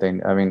and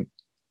everything. I mean,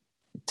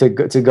 to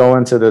go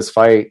into this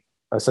fight.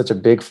 Such a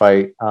big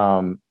fight,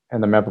 and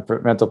the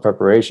mental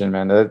preparation,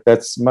 man.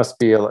 That's a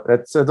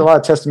lot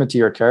of testament to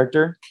your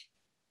character,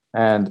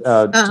 and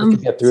to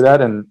get through that.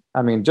 And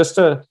I mean, just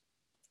to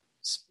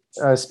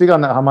speak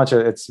on that, how much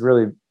it's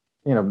really,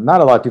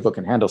 not a lot of people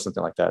can handle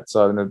something like that.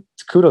 So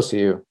kudos to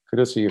you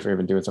for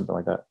even doing something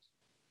like that.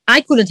 I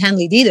couldn't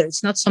handle it either.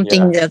 It's not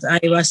something that I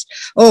was,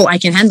 I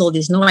can handle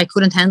this. No, I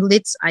couldn't handle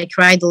it. I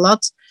cried a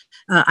lot.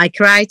 I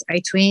cried.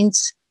 I trained.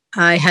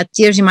 I had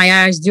tears in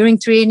my eyes during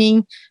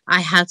training.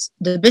 I had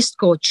the best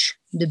coach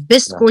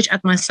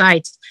at my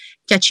side,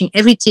 catching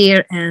every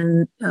tear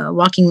and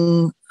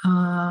walking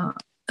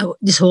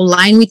this whole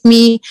line with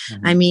me.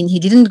 Mm-hmm. I mean, he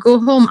didn't go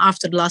home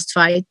after the last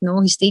fight. No,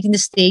 he stayed in the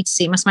States,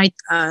 same as my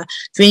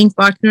training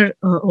partner,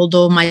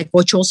 although my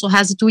coach also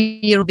has a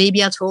 2-year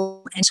baby at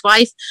home and his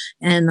wife.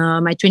 And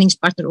my training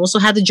partner also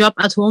had a job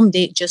at home.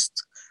 They just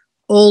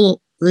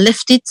all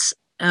left it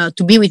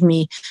to be with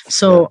me.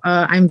 So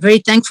I'm very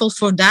thankful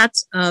for that.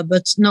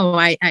 But no,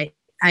 I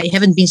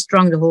haven't been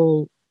strong the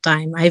whole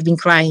time. I've been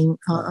crying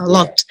a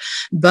lot.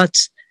 But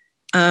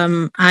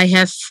I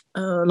have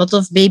a lot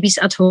of babies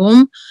at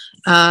home,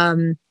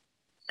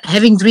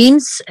 having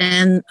dreams.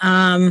 And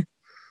I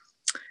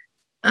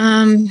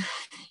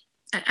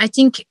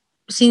think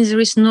since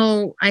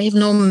I have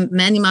no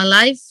man in my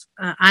life,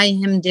 I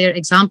am their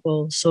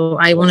example. So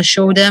I want to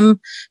show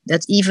them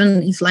that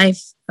even if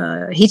life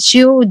hits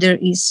you,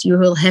 you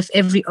will have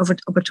every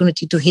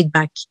opportunity to hit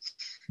back.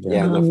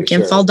 You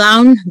can fall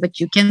down, but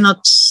you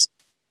cannot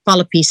fall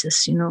to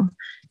pieces,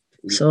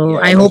 So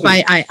I hope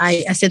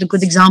I set a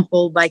good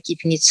example by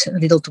keeping it a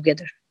little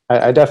together.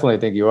 I definitely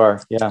think you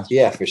are. Yeah.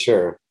 Yeah, for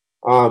sure.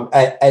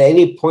 At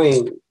any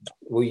point,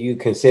 were you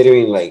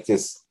considering like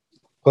just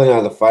pulling out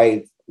of the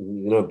fight,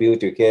 be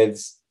with your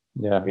kids?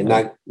 Yeah. You're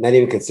not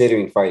even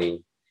considering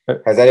fighting.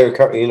 Has that ever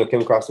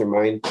come across your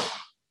mind?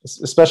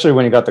 Especially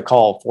when you got the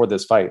call for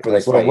this fight.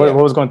 What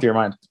was going through your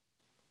mind?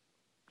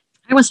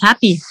 I was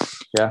happy.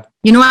 Yeah.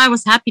 I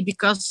was happy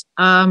because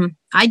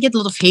I get a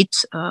lot of hate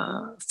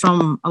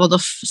from a lot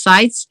of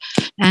sides.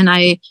 And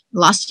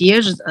last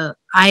year,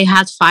 I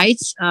had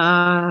fights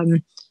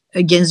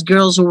against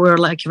girls who were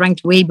like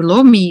ranked way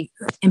below me.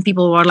 And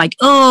people were like,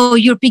 oh,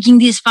 you're picking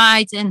these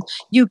fights and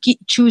you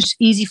choose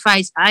easy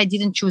fights. I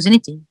didn't choose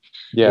anything.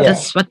 Yeah.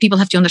 That's what people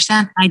have to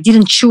understand. I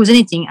didn't choose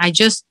anything. I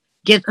just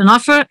get an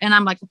offer and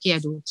I'm like, okay, I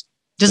do it.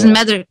 Doesn't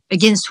matter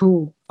against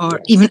who or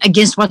even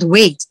against what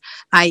weight.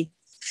 I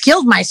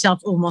killed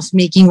myself almost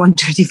making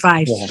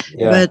 135.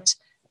 But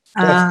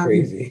that's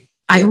crazy.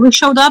 I always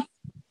showed up.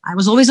 I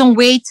was always on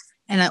weight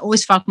and I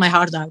always fought my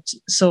heart out.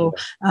 So,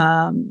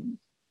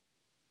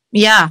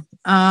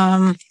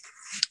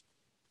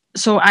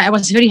 so I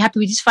was very happy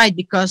with this fight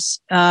because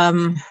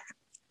my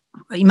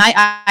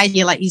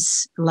idea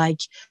is like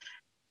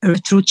a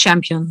true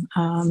champion,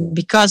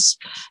 because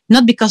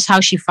not because how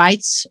she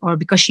fights or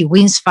because she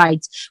wins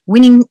fights.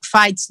 Winning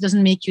fights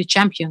doesn't make you a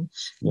champion,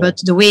 but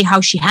the way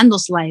how she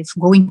handles life,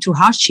 going through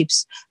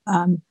hardships.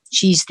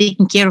 She's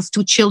taking care of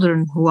 2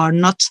 children who are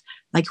not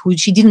like who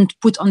she didn't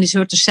put on this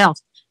earth herself.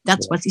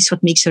 That's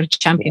what makes her a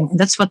champion, and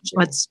that's what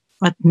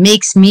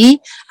makes me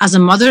as a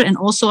mother. And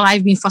also,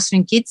 I've been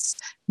fostering kids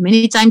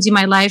many times in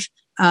my life.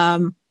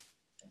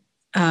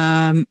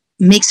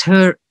 Makes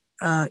her.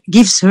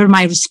 Gives her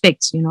my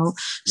respect,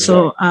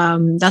 So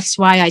that's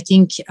why I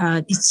think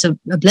it's a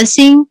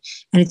blessing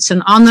and it's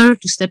an honor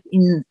to step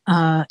in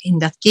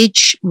that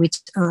cage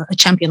with a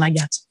champion like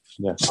that.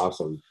 Yeah,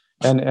 awesome.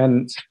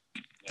 And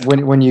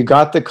when you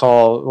got the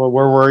call,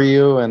 where were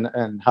you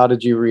and how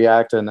did you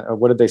react and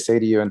what did they say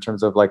to you in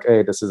terms of like,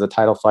 hey, this is a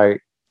title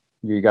fight,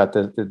 you got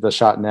the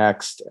shot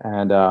next,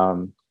 and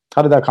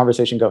how did that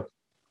conversation go?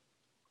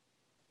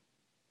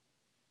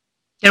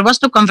 There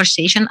was no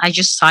conversation. I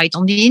just saw it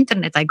on the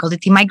internet. I got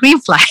it in my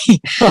Greenfly.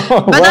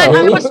 But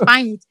I was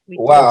fine with it.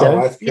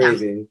 Wow, that's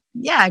crazy.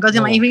 Yeah, I got it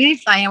in my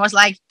Greenfly. I was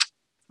like,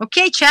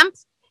 okay, champ.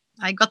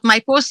 I got my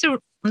poster.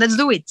 Let's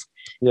do it.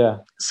 Yeah.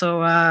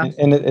 So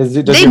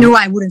they knew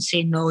I wouldn't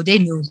say no. They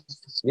knew.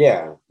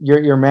 Yeah.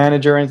 Your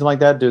manager or anything like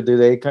that? Do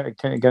they kind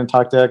of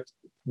talk to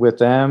with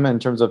them in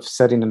terms of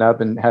setting it up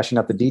and hashing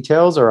out the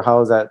details, or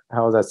how is that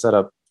set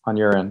up on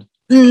your end?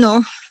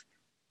 No,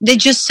 they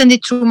just send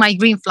it through my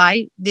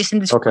Greenfly. They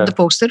send it the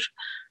poster.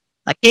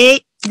 Like, hey,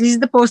 this is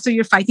the poster.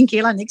 You're fighting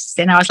Kayla next.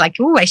 And I was like,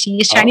 oh, I see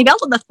a shiny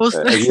belt on that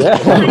poster. No,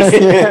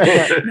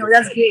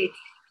 that's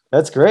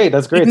great.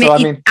 That's great. So I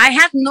mean, I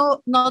have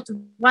not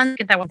one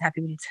that I wasn't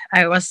happy with.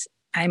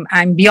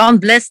 I'm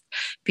beyond blessed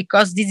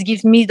because this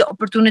gives me the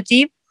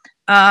opportunity.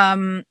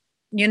 PFL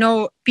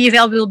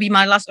will be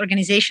my last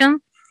organization.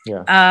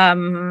 Yeah.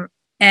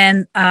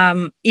 And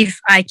if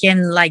I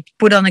can like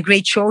put on a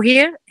great show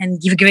here and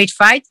give a great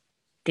fight,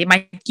 they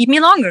might keep me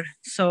longer.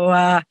 So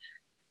I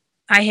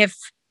have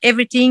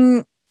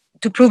everything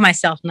to prove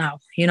myself now,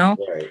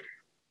 Right.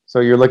 So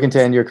you're looking to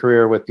end your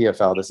career with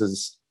PFL. This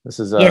is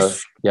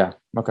yes. Yeah.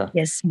 Okay.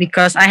 Yes,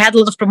 because I had a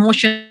lot of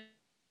promotion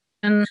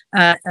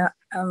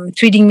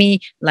treating me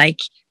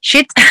like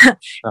shit.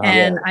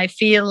 And I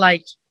feel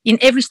like in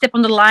every step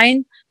on the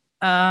line,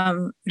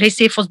 Ray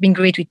Safe has been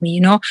great with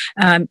me,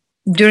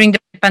 during the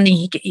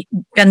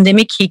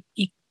pandemic,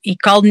 he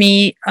called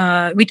me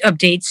with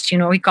updates,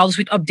 he calls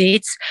with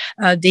updates.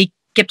 They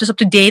kept us up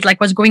to date, like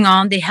what's going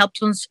on. They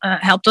helped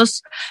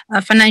us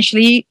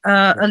financially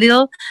a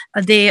little.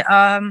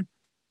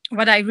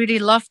 What I really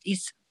loved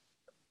is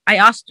I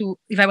asked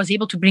if I was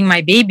able to bring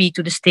my baby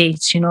to the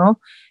States,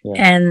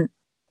 and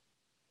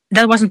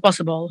that wasn't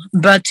possible.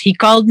 But he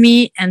called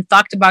me and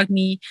talked about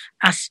me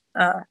as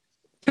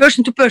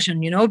person to person,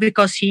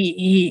 because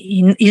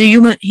he's a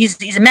human.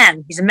 He's a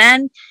man. He's a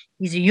man.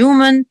 He's a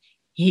human.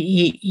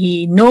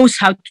 He knows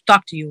how to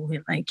talk to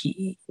you. Right.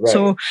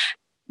 So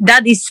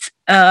that is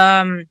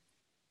a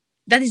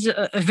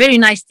very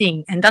nice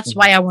thing, and that's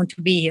why I want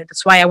to be here.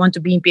 That's why I want to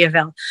be in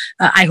PFL.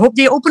 I hope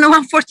they open a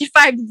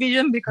 145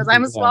 division because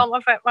I'm a small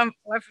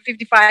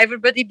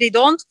 155. But if they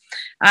don't,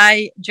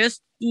 I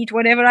just eat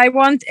whatever I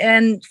want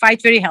and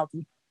fight very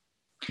healthy.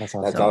 That's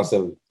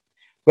awesome.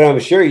 But I'm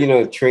sure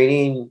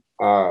training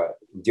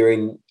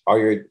during all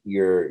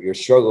your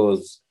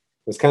struggles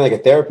was kind of like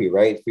a therapy,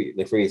 right?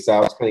 For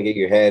yourself, kind of get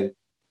your head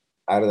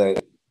out of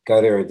the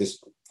gutter and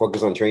just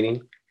focus on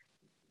training.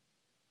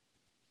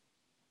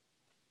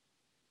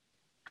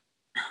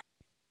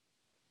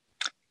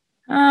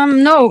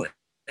 No.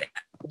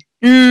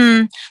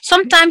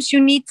 Sometimes you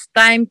need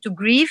time to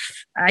grieve.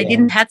 I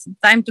didn't have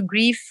time to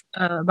grieve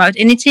about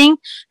anything.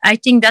 I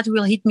think that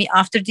will hit me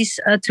after this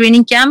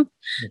training camp.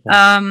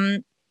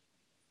 Okay.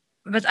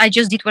 But I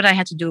just did what I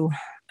had to do.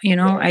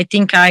 I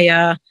think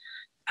I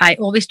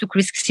always took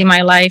risks in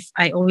my life.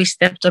 I always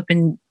stepped up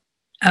and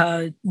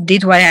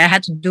did what I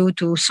had to do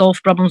to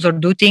solve problems or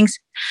do things.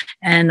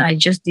 And I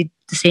just did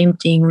the same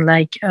thing.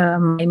 Like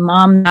my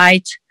mom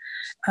died.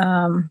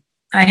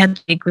 I had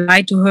to say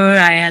goodbye to her.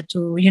 I had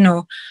to,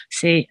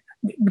 say,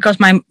 because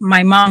my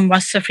mom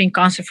was suffering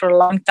cancer for a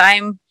long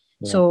time.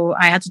 Yeah. So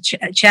I had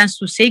a chance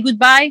to say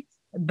goodbye.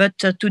 But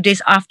 2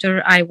 days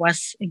after, I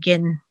was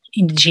again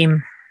in the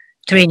gym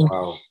training.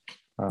 Wow.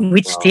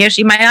 With tears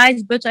in my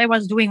eyes, but I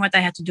was doing what I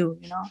had to do,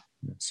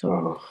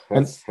 So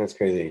that's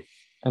crazy.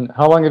 And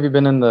how long have you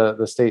been in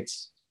the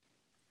States?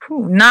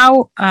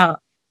 Now,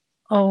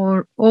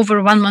 or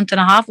over 1.5 months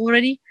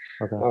already.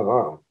 Okay. Oh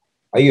wow.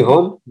 Are you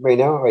home right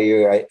now? Are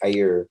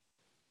you?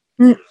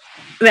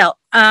 Well,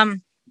 the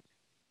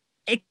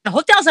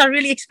hotels are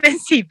really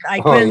expensive. I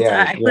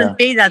couldn't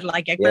pay that.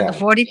 Like I couldn't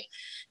afford it.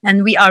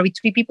 And we are with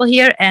 3 people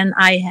here, and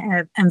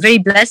I'm very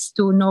blessed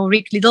to know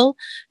Rick Little,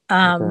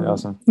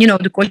 awesome.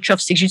 The coach of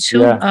Jiu-Jitsu.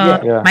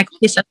 My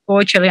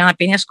coach, Eliana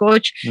Peña's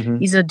coach. Mm-hmm.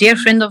 He's a dear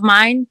friend of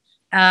mine,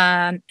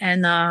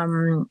 and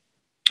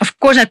of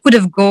course I could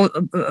have go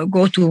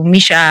to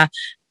Misha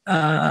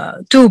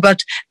too,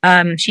 but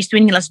she's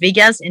training in Las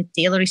Vegas, and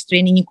Taylor is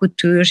training in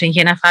couture, and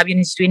Jenna Fabian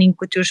is training in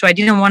couture. So I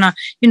didn't want to,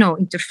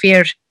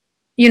 interfere,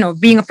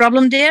 being a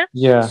problem there.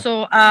 Yeah.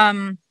 So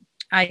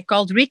I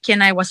called Rick,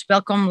 and I was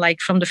welcome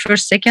like from the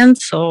first second.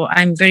 So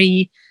I'm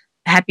very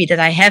happy that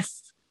I have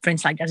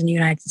friends like that in the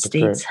United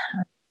States.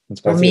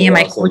 For me and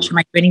my coach,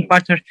 my training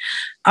partner,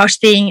 are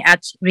staying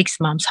at Rick's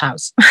mom's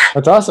house.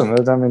 That's awesome.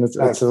 I mean,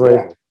 it's a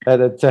way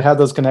to have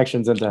those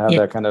connections and to have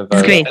that kind of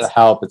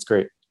help. It's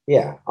great.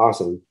 Yeah,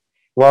 awesome.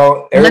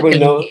 Well, everybody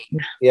knows.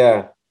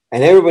 Yeah,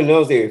 and everyone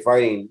knows that you're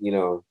fighting,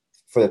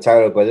 for the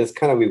title. But let's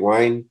kind of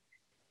rewind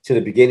to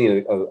the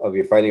beginning of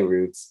your fighting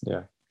roots.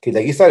 Yeah. Because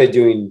like you started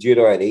doing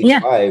judo at age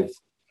 5.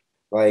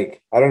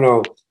 Like, I don't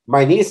know.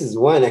 My niece is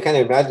 1. I kind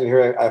of imagine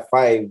her at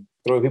 5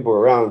 throwing people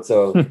around.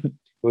 So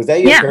was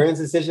that your parents'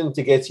 decision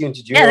to get you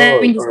into judo?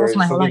 Or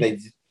something that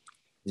did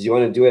you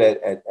want to do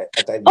it at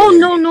that? Oh,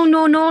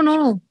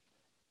 no.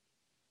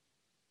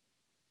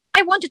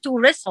 I wanted to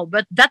wrestle,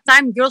 but that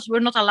time girls were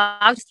not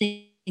allowed to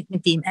stay in the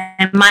team.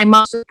 And my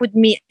mom put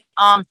me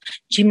on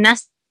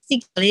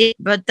gymnastics,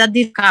 but that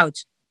didn't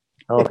count.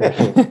 Okay.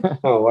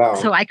 Oh, wow.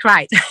 So I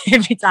cried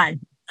every time.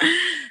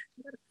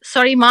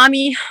 Sorry,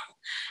 mommy.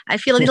 I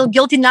feel a little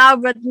guilty now,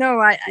 but no,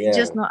 I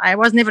just know I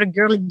was never a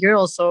girly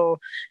girl. So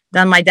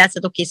then my dad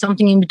said, okay,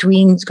 something in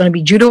between is going to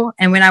be judo.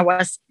 And when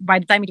by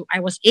the time I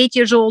was 8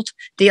 years old,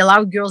 they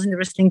allowed girls in the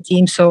wrestling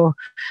team. So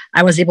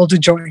I was able to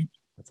join.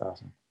 That's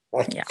awesome.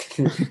 Yeah.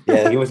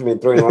 Yeah, he must have been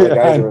throwing a lot of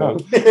guys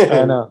around.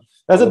 I know.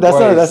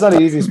 That's not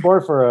an easy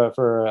sport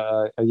for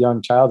a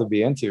young child to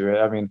be into.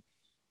 Right? I mean,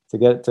 to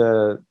get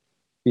to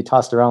be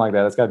tossed around like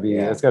that, it's got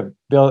to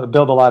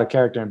build a lot of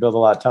character and build a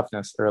lot of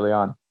toughness early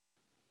on.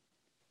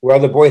 Were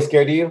other boys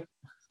scared of you?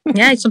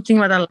 Yeah, it's something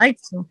that I like.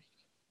 So.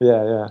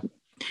 Yeah.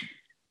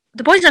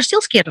 The boys are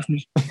still scared of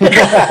me.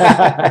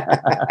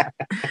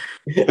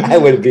 I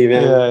would be,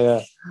 man.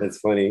 Yeah. That's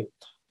funny.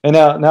 And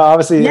now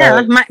obviously,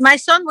 my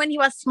son when he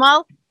was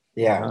small.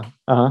 Yeah.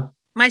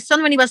 My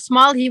son when he was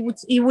small, he would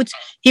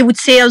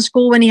say at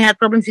school when he had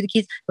problems with the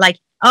kids, like,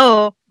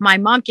 "Oh, my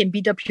mom can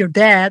beat up your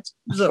dad."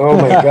 So. Oh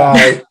my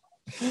god.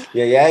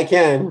 Yeah, I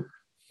can.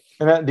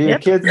 And do your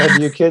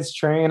kids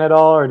train at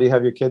all, or do you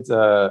have your kids?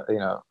 Are they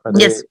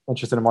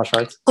interested in martial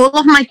arts? All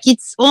of my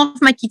kids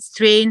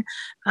train.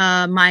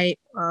 My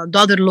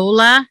daughter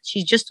Lola,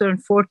 she just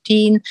turned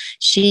 14.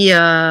 She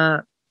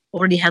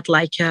already had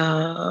like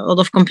a lot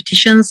of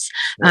competitions.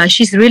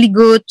 She's really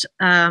good.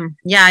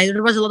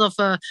 There was a lot of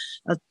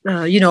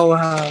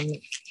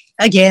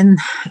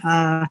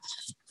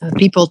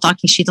people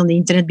talking shit on the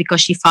internet because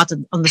she fought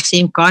on the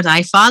same card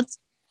I fought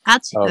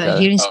at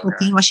here in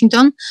Spokane,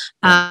 Washington.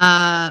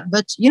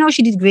 But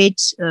she did great.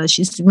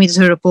 She submitted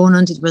her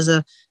opponent. It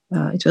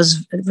was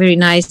very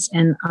nice,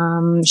 and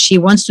she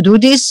wants to do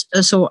this.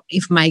 So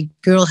if my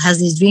girl has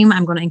this dream,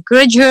 I'm going to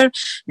encourage her,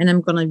 and I'm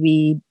going to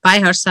be by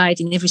her side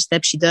in every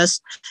step she does.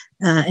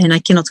 And I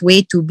cannot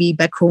wait to be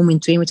back home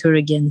and train with her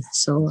again.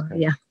 So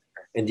yeah.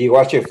 And do you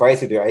watch your fights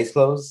with your eyes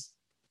closed?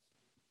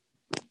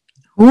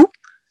 Who?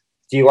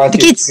 Do you watch the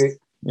kids? The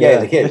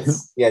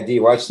kids. Yeah. Do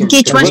you watch them? The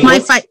kids watch my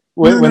fight.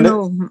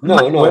 No.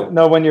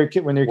 When your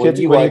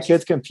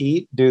kids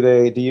compete,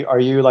 are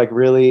you like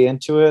really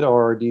into it,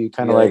 or do you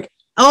kind of like?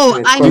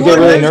 Oh, I'm you get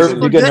really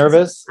nervous. You get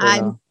nervous.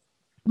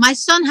 My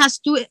son has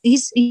two.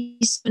 He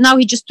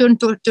just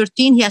turned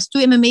 13. He has 2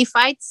 MMA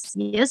fights.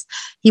 Yes,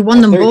 he won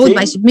them 13? Both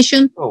by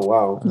submission. Oh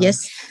wow!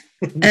 Yes,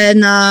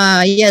 and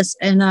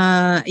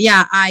I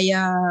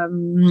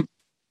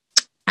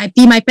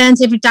pee my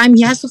pants every time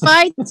he has to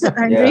fight.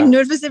 I'm very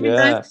nervous every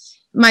time.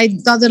 My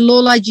daughter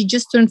Lola, she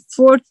just turned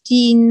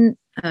 14.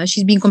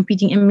 She's been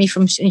competing MMA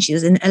from she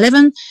was in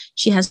 11.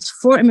 She has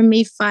 4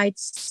 MMA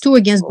fights, 2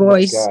 against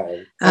boys.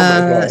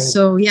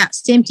 So yeah,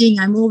 same thing.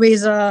 I'm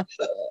always when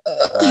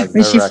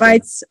she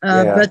fights,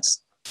 but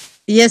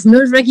yes,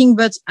 nerve-wracking.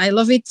 But I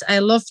love it. I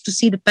love to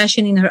see the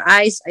passion in her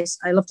eyes.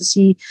 I love to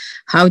see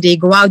how they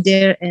go out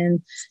there,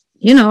 and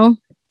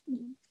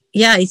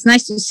it's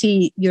nice to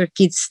see your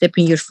kids step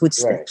in your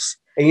footsteps. Right.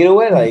 And you know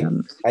what? Like,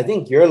 I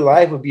think your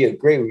life would be a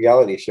great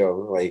reality show.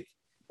 Like,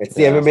 it's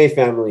the MMA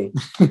family.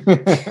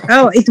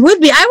 Oh, it would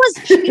be. I'm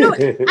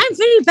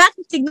very bad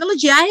with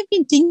technology. I have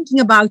been thinking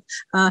about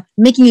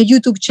making a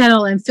YouTube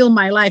channel and film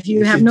my life.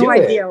 You have no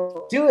idea.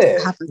 Do it.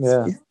 What happens.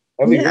 Yeah.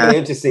 That'd be really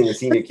interesting to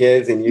see your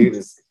kids and you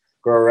just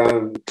go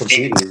around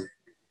competing.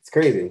 It's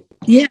crazy.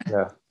 Yeah.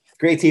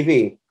 Great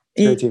TV.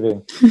 Great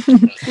TV.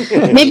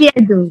 Maybe I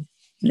do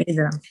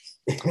later.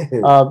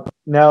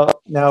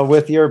 Now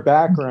with your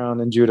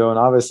background in judo, and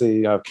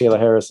obviously Kayla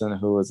Harrison,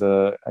 who was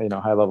a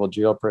high level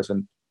judo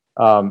person,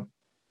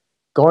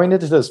 going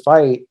into this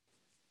fight,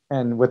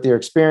 and with your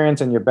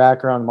experience and your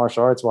background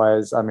martial arts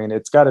wise, I mean,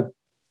 it's got to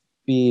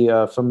be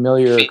a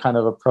familiar kind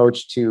of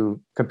approach to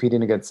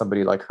competing against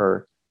somebody like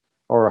her.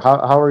 Or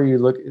how are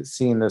you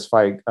seeing this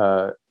fight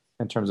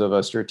in terms of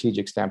a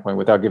strategic standpoint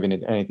without giving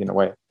anything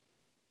away?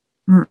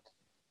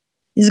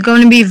 It's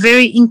going to be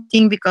very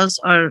interesting because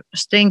our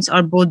strengths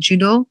are both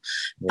judo.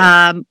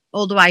 Yeah.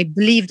 Although I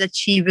believe that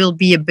she will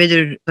be a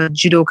better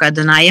judoka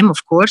than I am,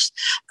 of course.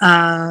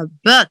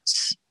 But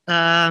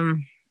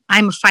I'm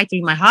a fighter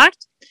in my heart.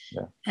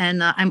 Yeah.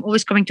 And I'm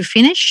always coming to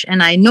finish.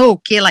 And I know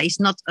Kayla is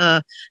not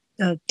a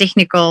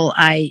technical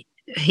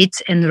hit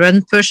and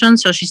run person.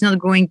 So she's not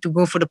going to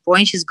go for the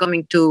point. She's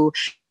going to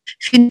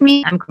finish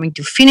me. I'm going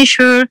to finish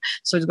her.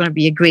 So it's going to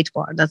be a great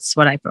war. That's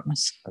what I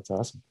promise. That's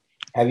awesome.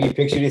 Have you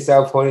pictured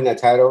yourself holding that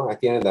title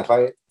at the end of the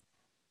fight?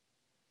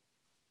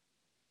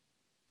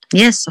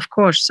 Yes, of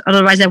course.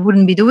 Otherwise, I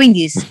wouldn't be doing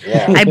this.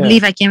 Yeah. I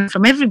believe I came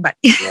from everybody.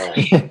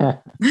 Yeah.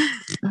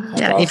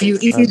 Awesome. If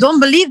you don't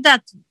believe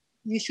that,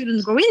 you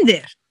shouldn't go in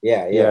there.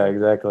 Yeah,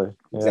 exactly.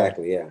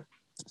 Exactly, yeah.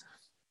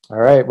 All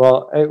right.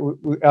 Well, I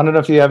don't know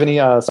if you have any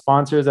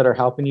sponsors that are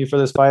helping you for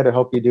this fight. I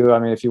hope you do. I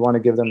mean, if you want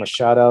to give them a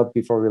shout out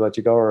before we let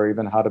you go, or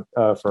even how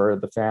to for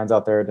the fans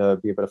out there to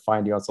be able to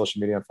find you on social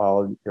media and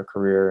follow your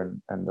career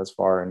and thus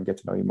far and get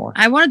to know you more.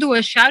 I want to do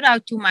a shout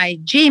out to my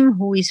gym,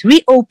 who is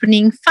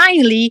reopening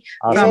finally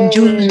from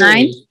June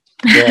 9th.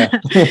 Yeah.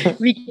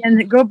 We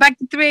can go back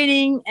to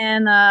training.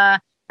 And I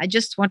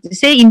just want to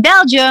say, in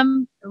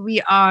Belgium,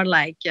 we are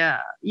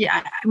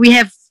we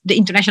have the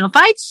international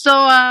fights. So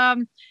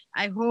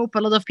I hope a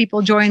lot of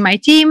people join my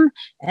team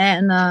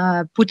and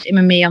put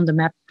MMA on the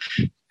map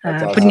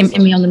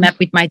putting me on the map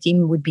with my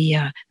team would be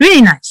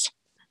really nice.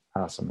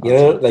 Awesome. You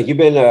know, like you've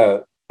been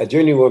a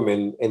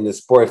journeywoman in the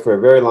sport for a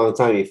very long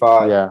time. You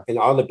fought in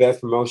all the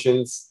best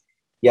promotions.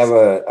 You have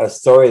a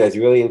story that's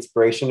really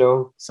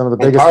inspirational. Some of the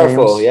biggest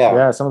powerful,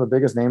 names, some of the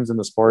biggest names in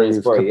the sport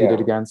you've competed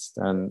against,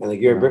 and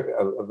like you're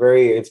a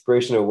very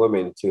inspirational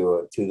woman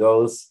to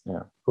those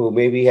who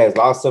maybe has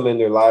lost someone in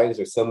their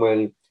lives, or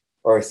someone,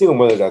 or single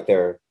mothers out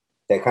there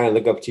that kind of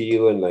look up to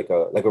you and like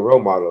a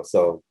role model.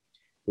 So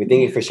we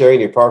thank you for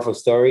sharing your powerful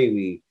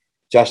story.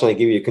 Josh and I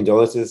give you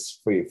condolences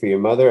for your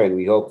mother, and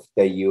we hope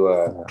that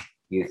you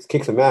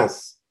kick some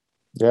ass.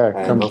 Yeah,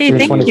 come June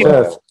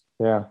 25th.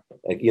 Yeah.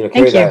 Like,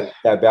 carry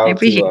that belt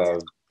to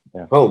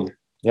home.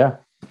 Yeah.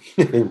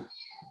 All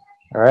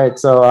right.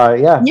 So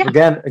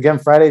again,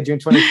 Friday, June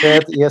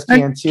 25th,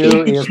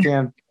 ESPN2,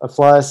 ESPN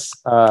Plus.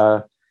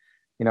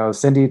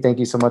 Cindy, thank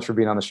you so much for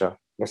being on the show.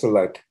 Best of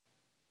luck.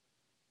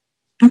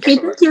 Okay,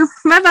 thank you.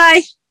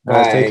 Bye-bye. All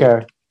right, take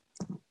care.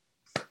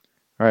 All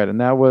right,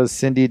 and that was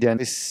Cindy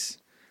Dandois.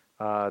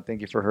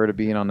 Thank you for her to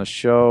being on the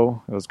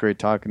show. It was great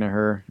talking to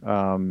her.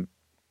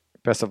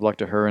 Best of luck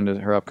to her in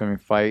her upcoming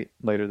fight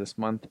later this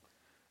month.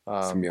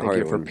 Thank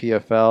you for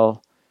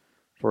PFL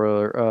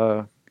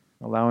for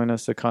allowing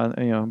us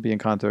to be in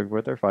contact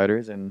with our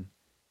fighters and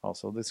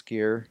also the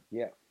skier.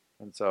 Yeah.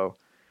 And so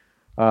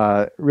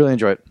really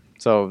enjoyed it.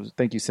 So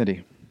thank you,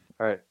 Cindy.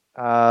 All right.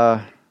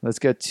 Let's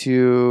get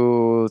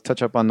to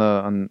touch up on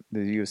the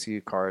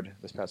UFC card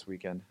this past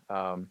weekend.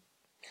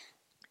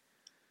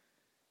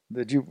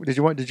 Did you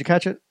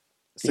catch it?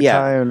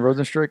 Sakai and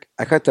Rosenstruck?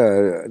 I caught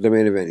the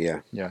main event, yeah.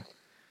 Yeah.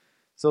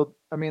 So,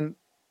 I mean,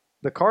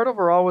 the card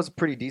overall was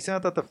pretty decent. I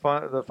thought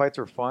the fights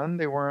were fun.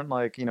 They weren't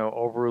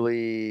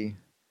overly,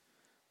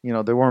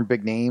 they weren't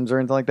big names or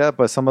anything like that.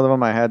 But some of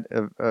them I had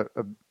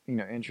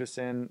interest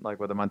in, like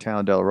with the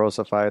Montana De La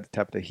Rosa fight, the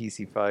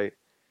Tapatahisi fight.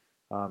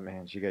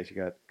 Man, she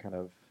got kind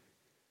of,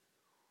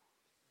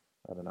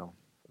 I don't know.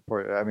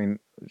 I mean,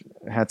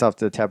 hats off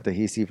to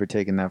Tapatahisi for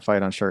taking that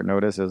fight on short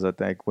notice. It was, I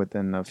think,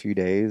 within a few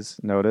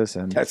das' notice,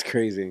 and that's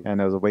crazy. And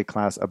it was a weight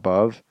class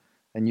above.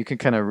 And you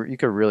could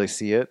really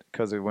see it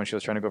because when she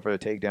was trying to go for the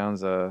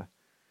takedowns, her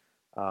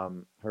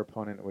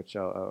opponent, which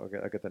I'll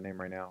get the name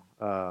right now,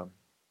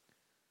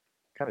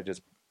 kind of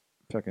just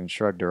fucking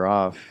shrugged her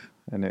off,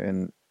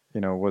 and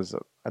was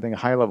I think a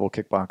high level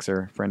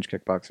kickboxer, French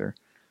kickboxer,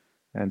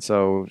 and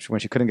so when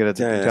she couldn't get it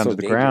down to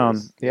the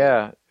ground,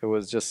 it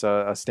was just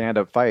a stand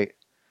up fight,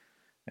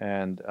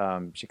 and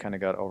she kind of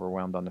got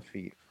overwhelmed on the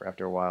feet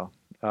after a while.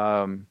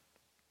 Yair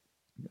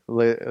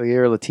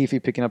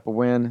Latifi picking up a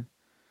win.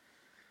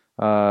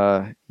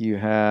 You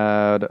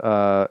had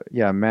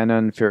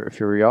Manon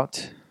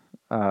Furiot,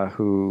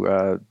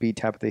 who beat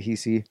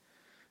Tapatahisi.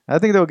 I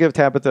think they'll give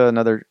Tabitha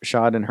another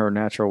shot in her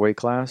natural weight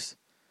class.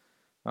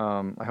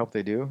 I hope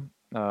they do.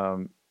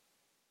 And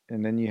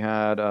then you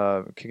had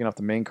kicking off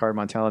the main card,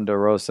 Montana De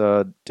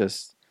Rosa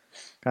just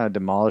kind of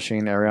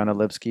demolishing Ariana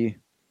Lipski,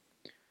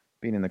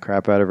 beating the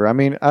crap out of her. I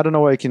mean, I don't know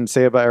what I can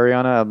say about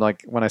Ariana. I'm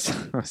like, when I saw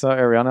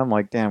Ariana, I'm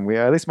like, damn,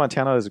 at least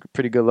Montana is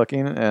pretty good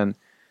looking and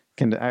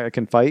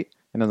can fight.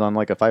 And is on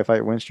like a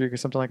 5-fight win streak or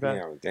something like that.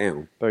 Yeah,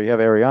 damn. But you have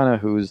Ariana,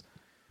 who's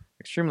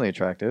extremely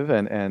attractive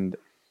and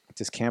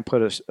just can't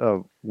put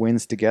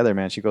wins together,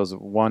 man. She goes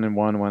 1-1,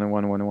 1-1,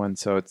 1-1.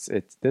 So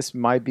this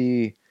might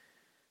be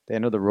the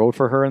end of the road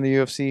for her in the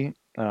UFC.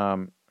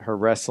 Her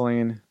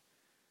wrestling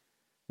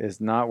is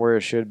not where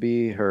it should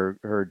be.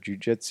 Her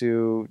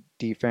jiu-jitsu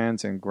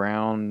defense and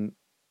ground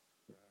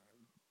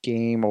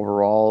game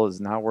overall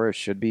is not where it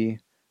should be,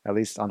 at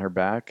least on her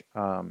back.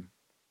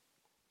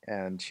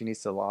 And she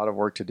needs a lot of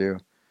work to do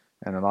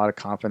and a lot of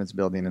confidence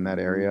building in that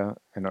area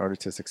in order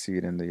to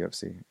succeed in the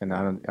UFC. And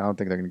I don't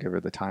think they're going to give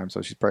her the time.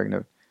 So she's probably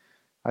going to.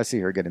 I see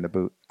her getting the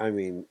boot. I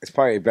mean, it's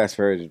probably best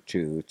for her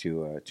to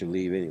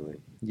leave anyway.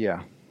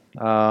 Yeah.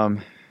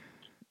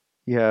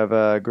 You have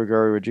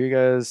Gregorio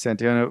Rodriguez,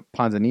 Santiago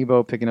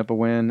Ponzinibbio picking up a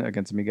win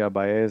against Miguel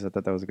Baez. I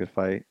thought that was a good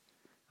fight.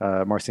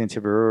 Marcin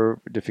Tibur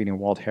defeating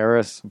Walt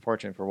Harris.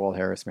 Unfortunate for Walt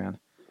Harris, man.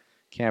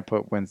 Can't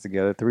put wins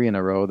together. 3 in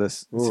a row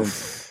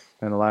since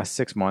in the last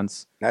 6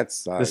 months. That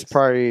sucks. This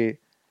probably,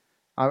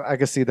 I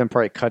could see them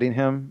probably cutting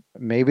him.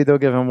 Maybe they'll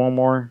give him one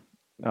more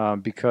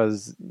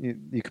because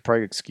you could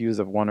probably excuse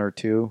of 1 or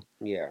 2.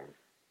 Yeah.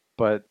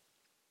 But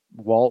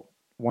Walt,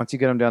 once you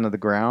get him down to the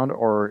ground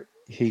or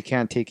he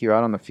can't take you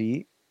out on the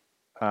feet,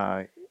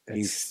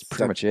 he's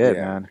pretty much it,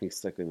 man. He's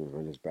stuck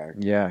on his back.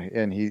 Yeah,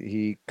 and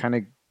he kind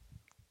of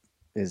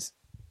is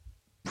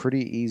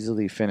pretty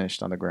easily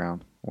finished on the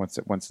ground once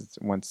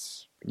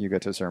you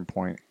get to a certain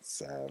point.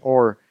 Sad.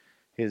 Or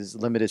his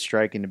limited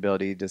striking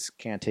ability just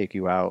can't take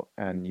you out,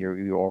 and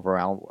you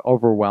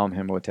overwhelm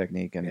him with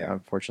technique, and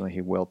unfortunately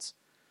he wilts.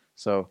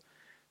 So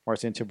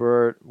Marcin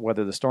Tibur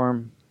weathered the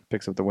storm,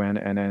 picks up the win,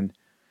 and then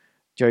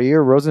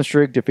Jair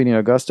Rosenstruck defeating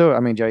Augusto.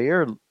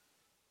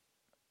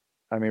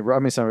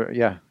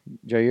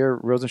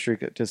 Jair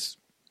Rosenstruck just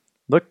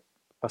looked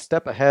a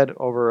step ahead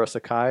over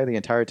Sakai the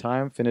entire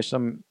time. Finished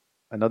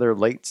another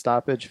late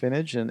stoppage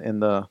finish in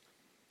the.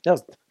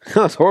 That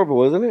was horrible,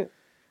 wasn't it?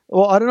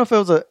 Well, I don't know if it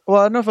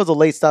was a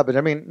late stoppage.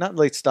 I mean, not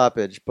late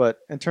stoppage, but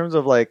in terms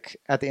of like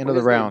at the end of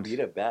the round. Beat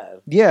up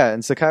bad. Yeah,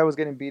 and Sakai was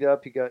getting beat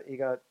up. He got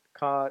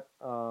caught.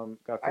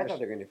 Got I thought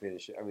they were going to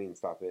finish it. I mean,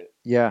 stop it.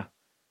 Yeah,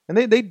 and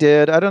they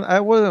did. I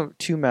wasn't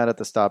too mad at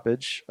the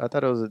stoppage. I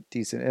thought it was a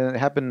decent, and it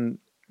happened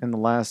in the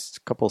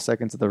last couple of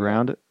seconds of the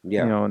round.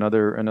 Yeah,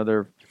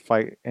 another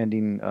fight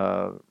ending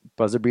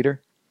buzzer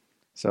beater.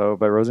 So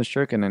by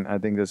Rosenstruck, and then I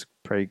think this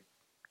probably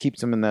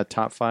keeps him in that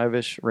top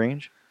 5-ish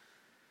range.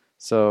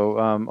 So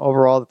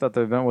overall, I thought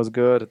the event was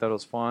good. I thought it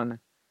was fun.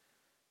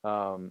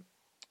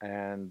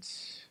 And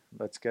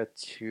let's get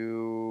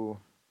to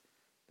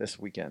this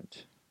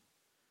weekend.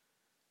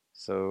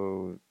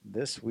 So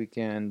this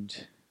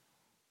weekend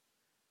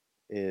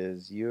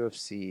is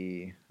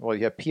UFC. Well,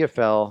 you have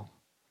PFL.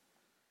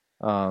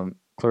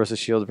 Clarissa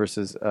Shields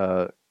versus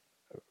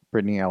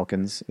Brittany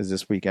Elkins is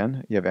this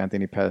weekend. You have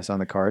Anthony Pettis on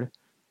the card,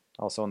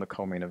 also on the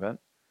co-main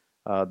event.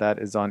 That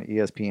is on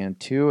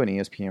ESPN2 and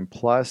ESPN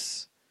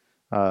Plus.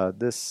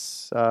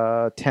 This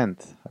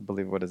 10th, I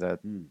believe. What is that?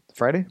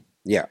 Friday?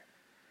 Yeah.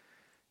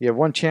 You have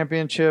One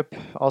Championship.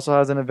 Also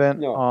has an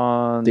event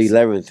on the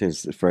 11th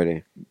is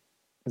Friday.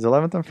 Is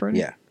 11th on Friday?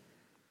 Yeah.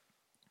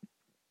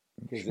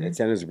 It's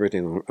Santa's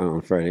birthday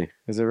on Friday.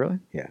 Is it really?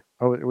 Yeah.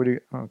 Oh, what do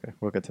you? Oh, okay,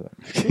 we'll get to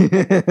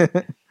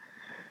that.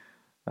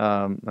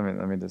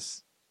 Let me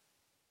just.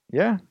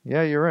 Yeah,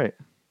 you're right.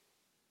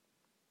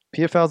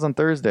 PFL's on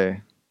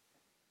Thursday.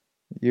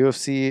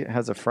 UFC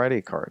has a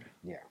Friday card.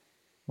 Yeah.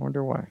 I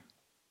wonder why.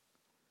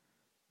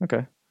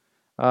 Okay.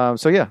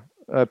 So yeah,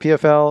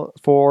 PFL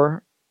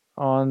 4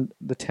 on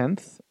the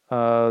 10th.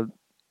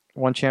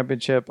 One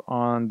Championship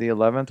on the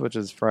 11th, which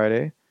is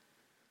Friday.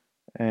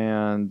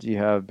 And you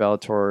have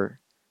Bellator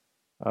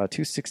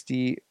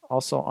 260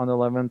 also on the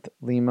 11th.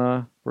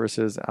 Lima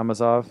versus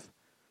Amazov.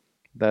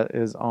 That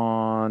is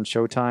on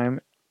Showtime.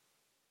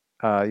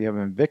 You have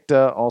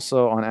Invicta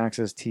also on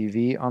Access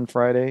TV on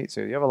Friday.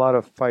 So you have a lot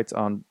of fights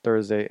on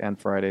Thursday and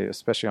Friday,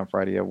 especially on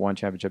Friday. You have One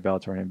Championship,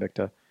 Bellator, and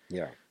Invicta.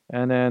 Yeah.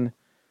 And then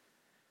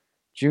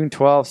June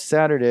 12th,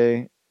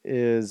 Saturday,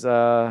 is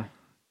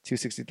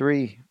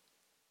 263.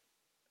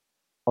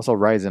 Also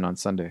Ryzen on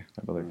Sunday,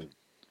 I believe.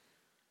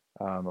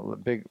 A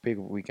big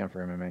weekend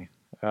for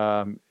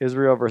MMA.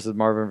 Israel versus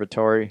Marvin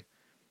Vettori.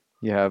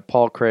 You have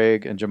Paul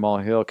Craig and Jamal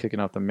Hill kicking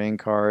off the main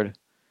card.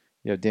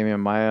 You have Damian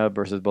Maia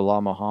versus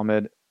Bilal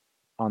Muhammad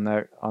on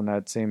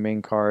that same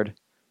main card.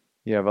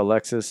 You have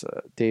Alexis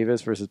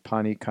Davis versus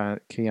Pani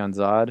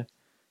Kianzad,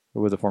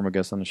 who was a former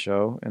guest on the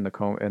show, in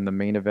the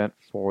main event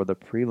for the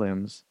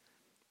prelims.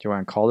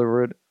 Joanne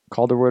Calderwood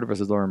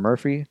versus Lauren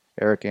Murphy.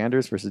 Eric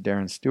Anders versus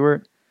Darren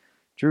Stewart.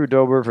 Drew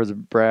Dober versus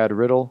Brad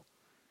Riddle.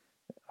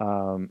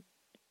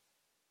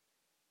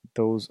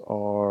 Those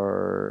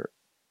are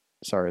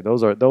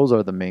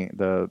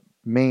the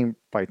main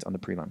fights on the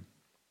prelim.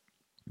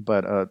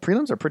 But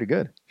prelims are pretty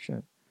good.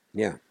 Shit.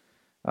 Yeah.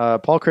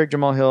 Paul Craig,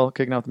 Jamal Hill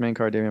kicking off the main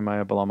card. Damian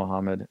Maia, Bilal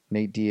Muhammad.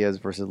 Nate Diaz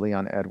versus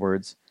Leon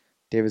Edwards.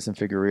 Davison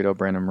Figueiredo,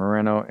 Brandon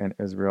Moreno, and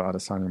Israel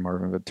Adesanya,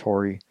 Marvin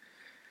Vettori.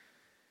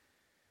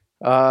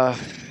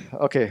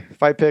 Okay,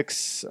 fight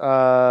picks.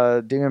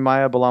 Damian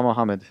Maia, Bilal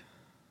Muhammad.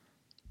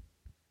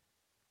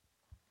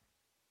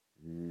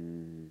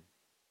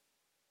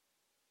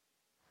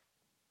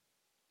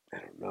 I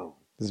don't know.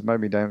 This might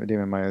be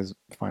Damian Maia's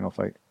final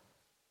fight.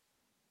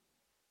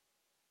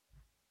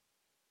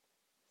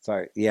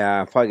 Sorry.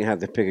 Yeah, I'm probably going to have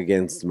to pick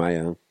against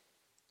Maia.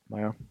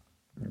 Maia?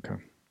 Okay.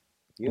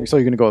 You? So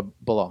you're going to go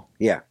with Bilal?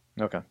 Yeah.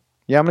 Okay.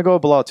 Yeah, I'm going to go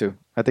with Bilal too.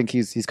 I think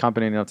he's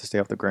competent enough to stay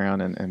off the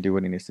ground and do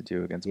what he needs to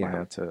do against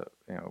Maia to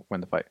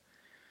win the fight.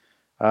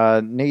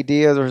 Nate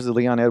Diaz versus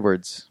Leon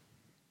Edwards.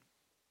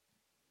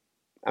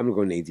 I'm going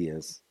to go Nate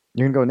Diaz.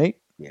 You're going to go Nate?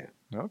 Yeah.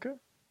 Okay.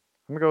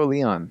 I'm going to go with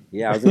Leon.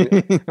 Yeah, I was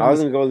going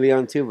to go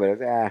Leon too, but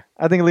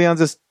I think Leon's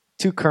just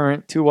too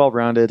current, too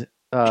well-rounded.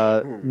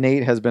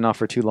 Nate has been off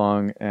for too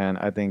long, and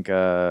I think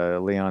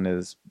Leon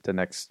is the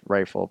next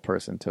rightful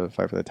person to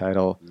fight for the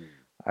title.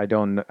 I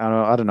don't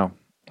know.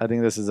 I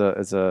think this is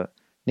a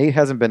Nate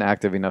hasn't been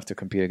active enough to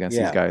compete against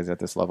these guys at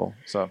this level.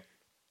 So,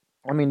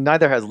 I mean,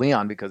 neither has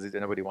Leon because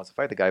nobody wants to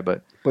fight the guy.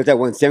 But at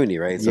 170,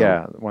 right? So.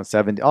 Yeah,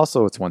 170.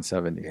 Also, it's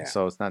 170,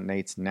 so it's not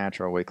Nate's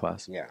natural weight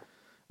class. Yeah.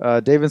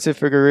 Davison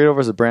Figueiredo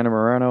versus Brandon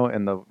Moreno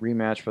in the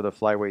rematch for the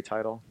flyweight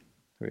title.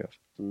 Who do we have?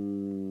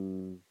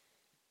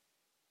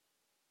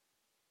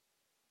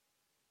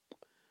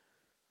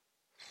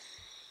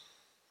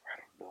 I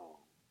don't know.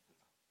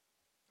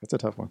 That's a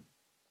tough one.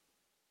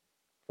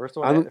 First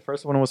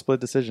one was split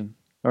decision.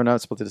 Or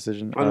not split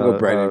decision. I'm going to go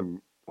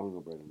Brandon. I'm going to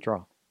go Brandon.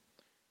 Draw.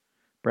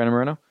 Brandon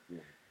Moreno? Yeah.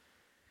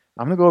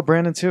 I'm going to go with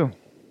Brandon too.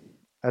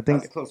 I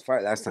think it was a close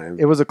fight last time.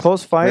 It was a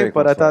close fight, Very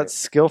but close I thought fight.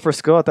 skill for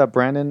skill, I thought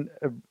Brandon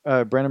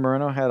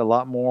Moreno had a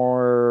lot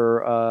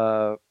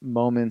more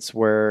moments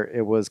where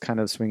it was kind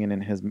of swinging in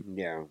his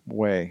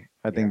way.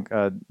 I think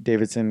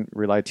Davidson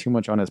relied too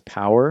much on his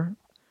power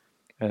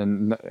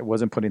and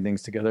wasn't putting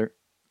things together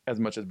as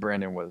much as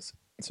Brandon was.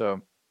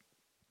 So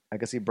I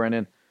could see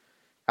Brandon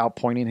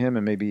outpointing him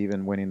and maybe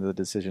even winning the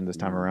decision this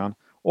time around.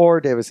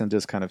 Or Davidson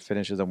just kind of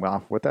finishes him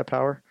off with that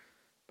power.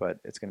 but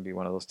it's going to be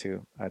one of those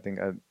two. I think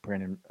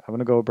Brendan. I'm going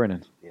to go with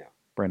Brendan. Yeah,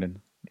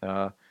 Brendan.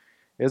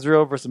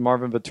 Israel versus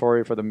Marvin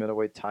Vettori for the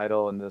middleweight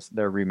title in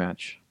their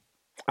rematch.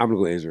 I'm gonna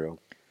go Israel.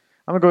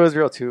 I'm gonna go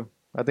Israel too.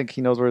 I think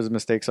he knows where his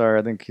mistakes are.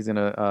 I think he's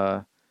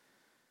gonna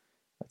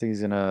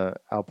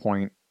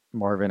outpoint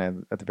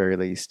Marvin at the very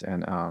least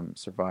and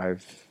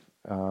survive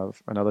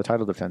another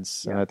title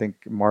defense. Yeah. And I think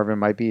Marvin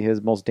might be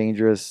his most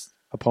dangerous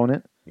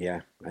opponent.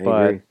 Yeah, I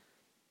agree.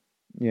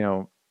 You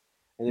know,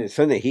 and there's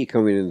Sunday Heat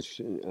coming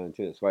into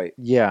this fight.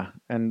 Yeah,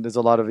 and there's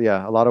a lot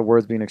of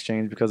words being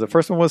exchanged because the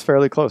first one was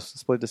fairly close,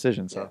 split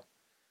decision. So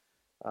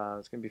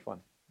it's gonna be fun.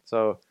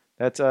 So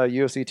that's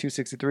UFC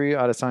 263,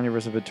 Adesanya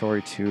versus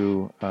Vettori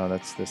 2.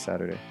 That's this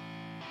Saturday,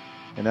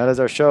 and that is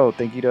our show.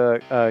 Thank you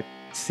to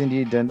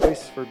Cindy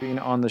Dandois for being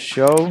on the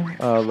show.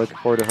 Looking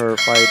forward to her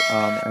fight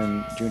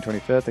on June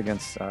 25th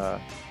against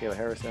Kayla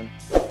Harrison.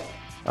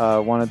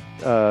 Wanted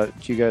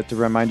you guys to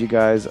remind you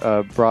guys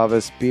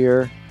Bravas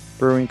Beer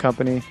Brewing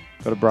Company.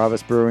 Go to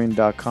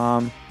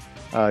bravasbrewing.com.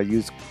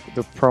 Use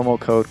the promo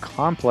code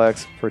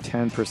COMPLEX for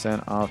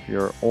 10% off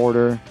your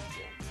order.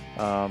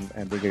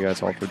 And thank you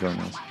guys all for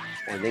joining us.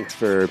 And thanks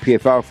for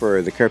PFL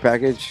for the care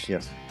package.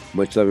 Yes.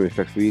 Much love and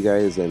respect for you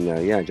guys. And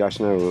Josh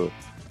and I will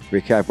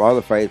recap all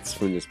the fights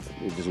from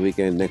this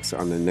weekend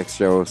on the next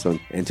show. So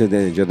until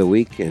then, enjoy the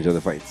week and enjoy the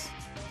fights.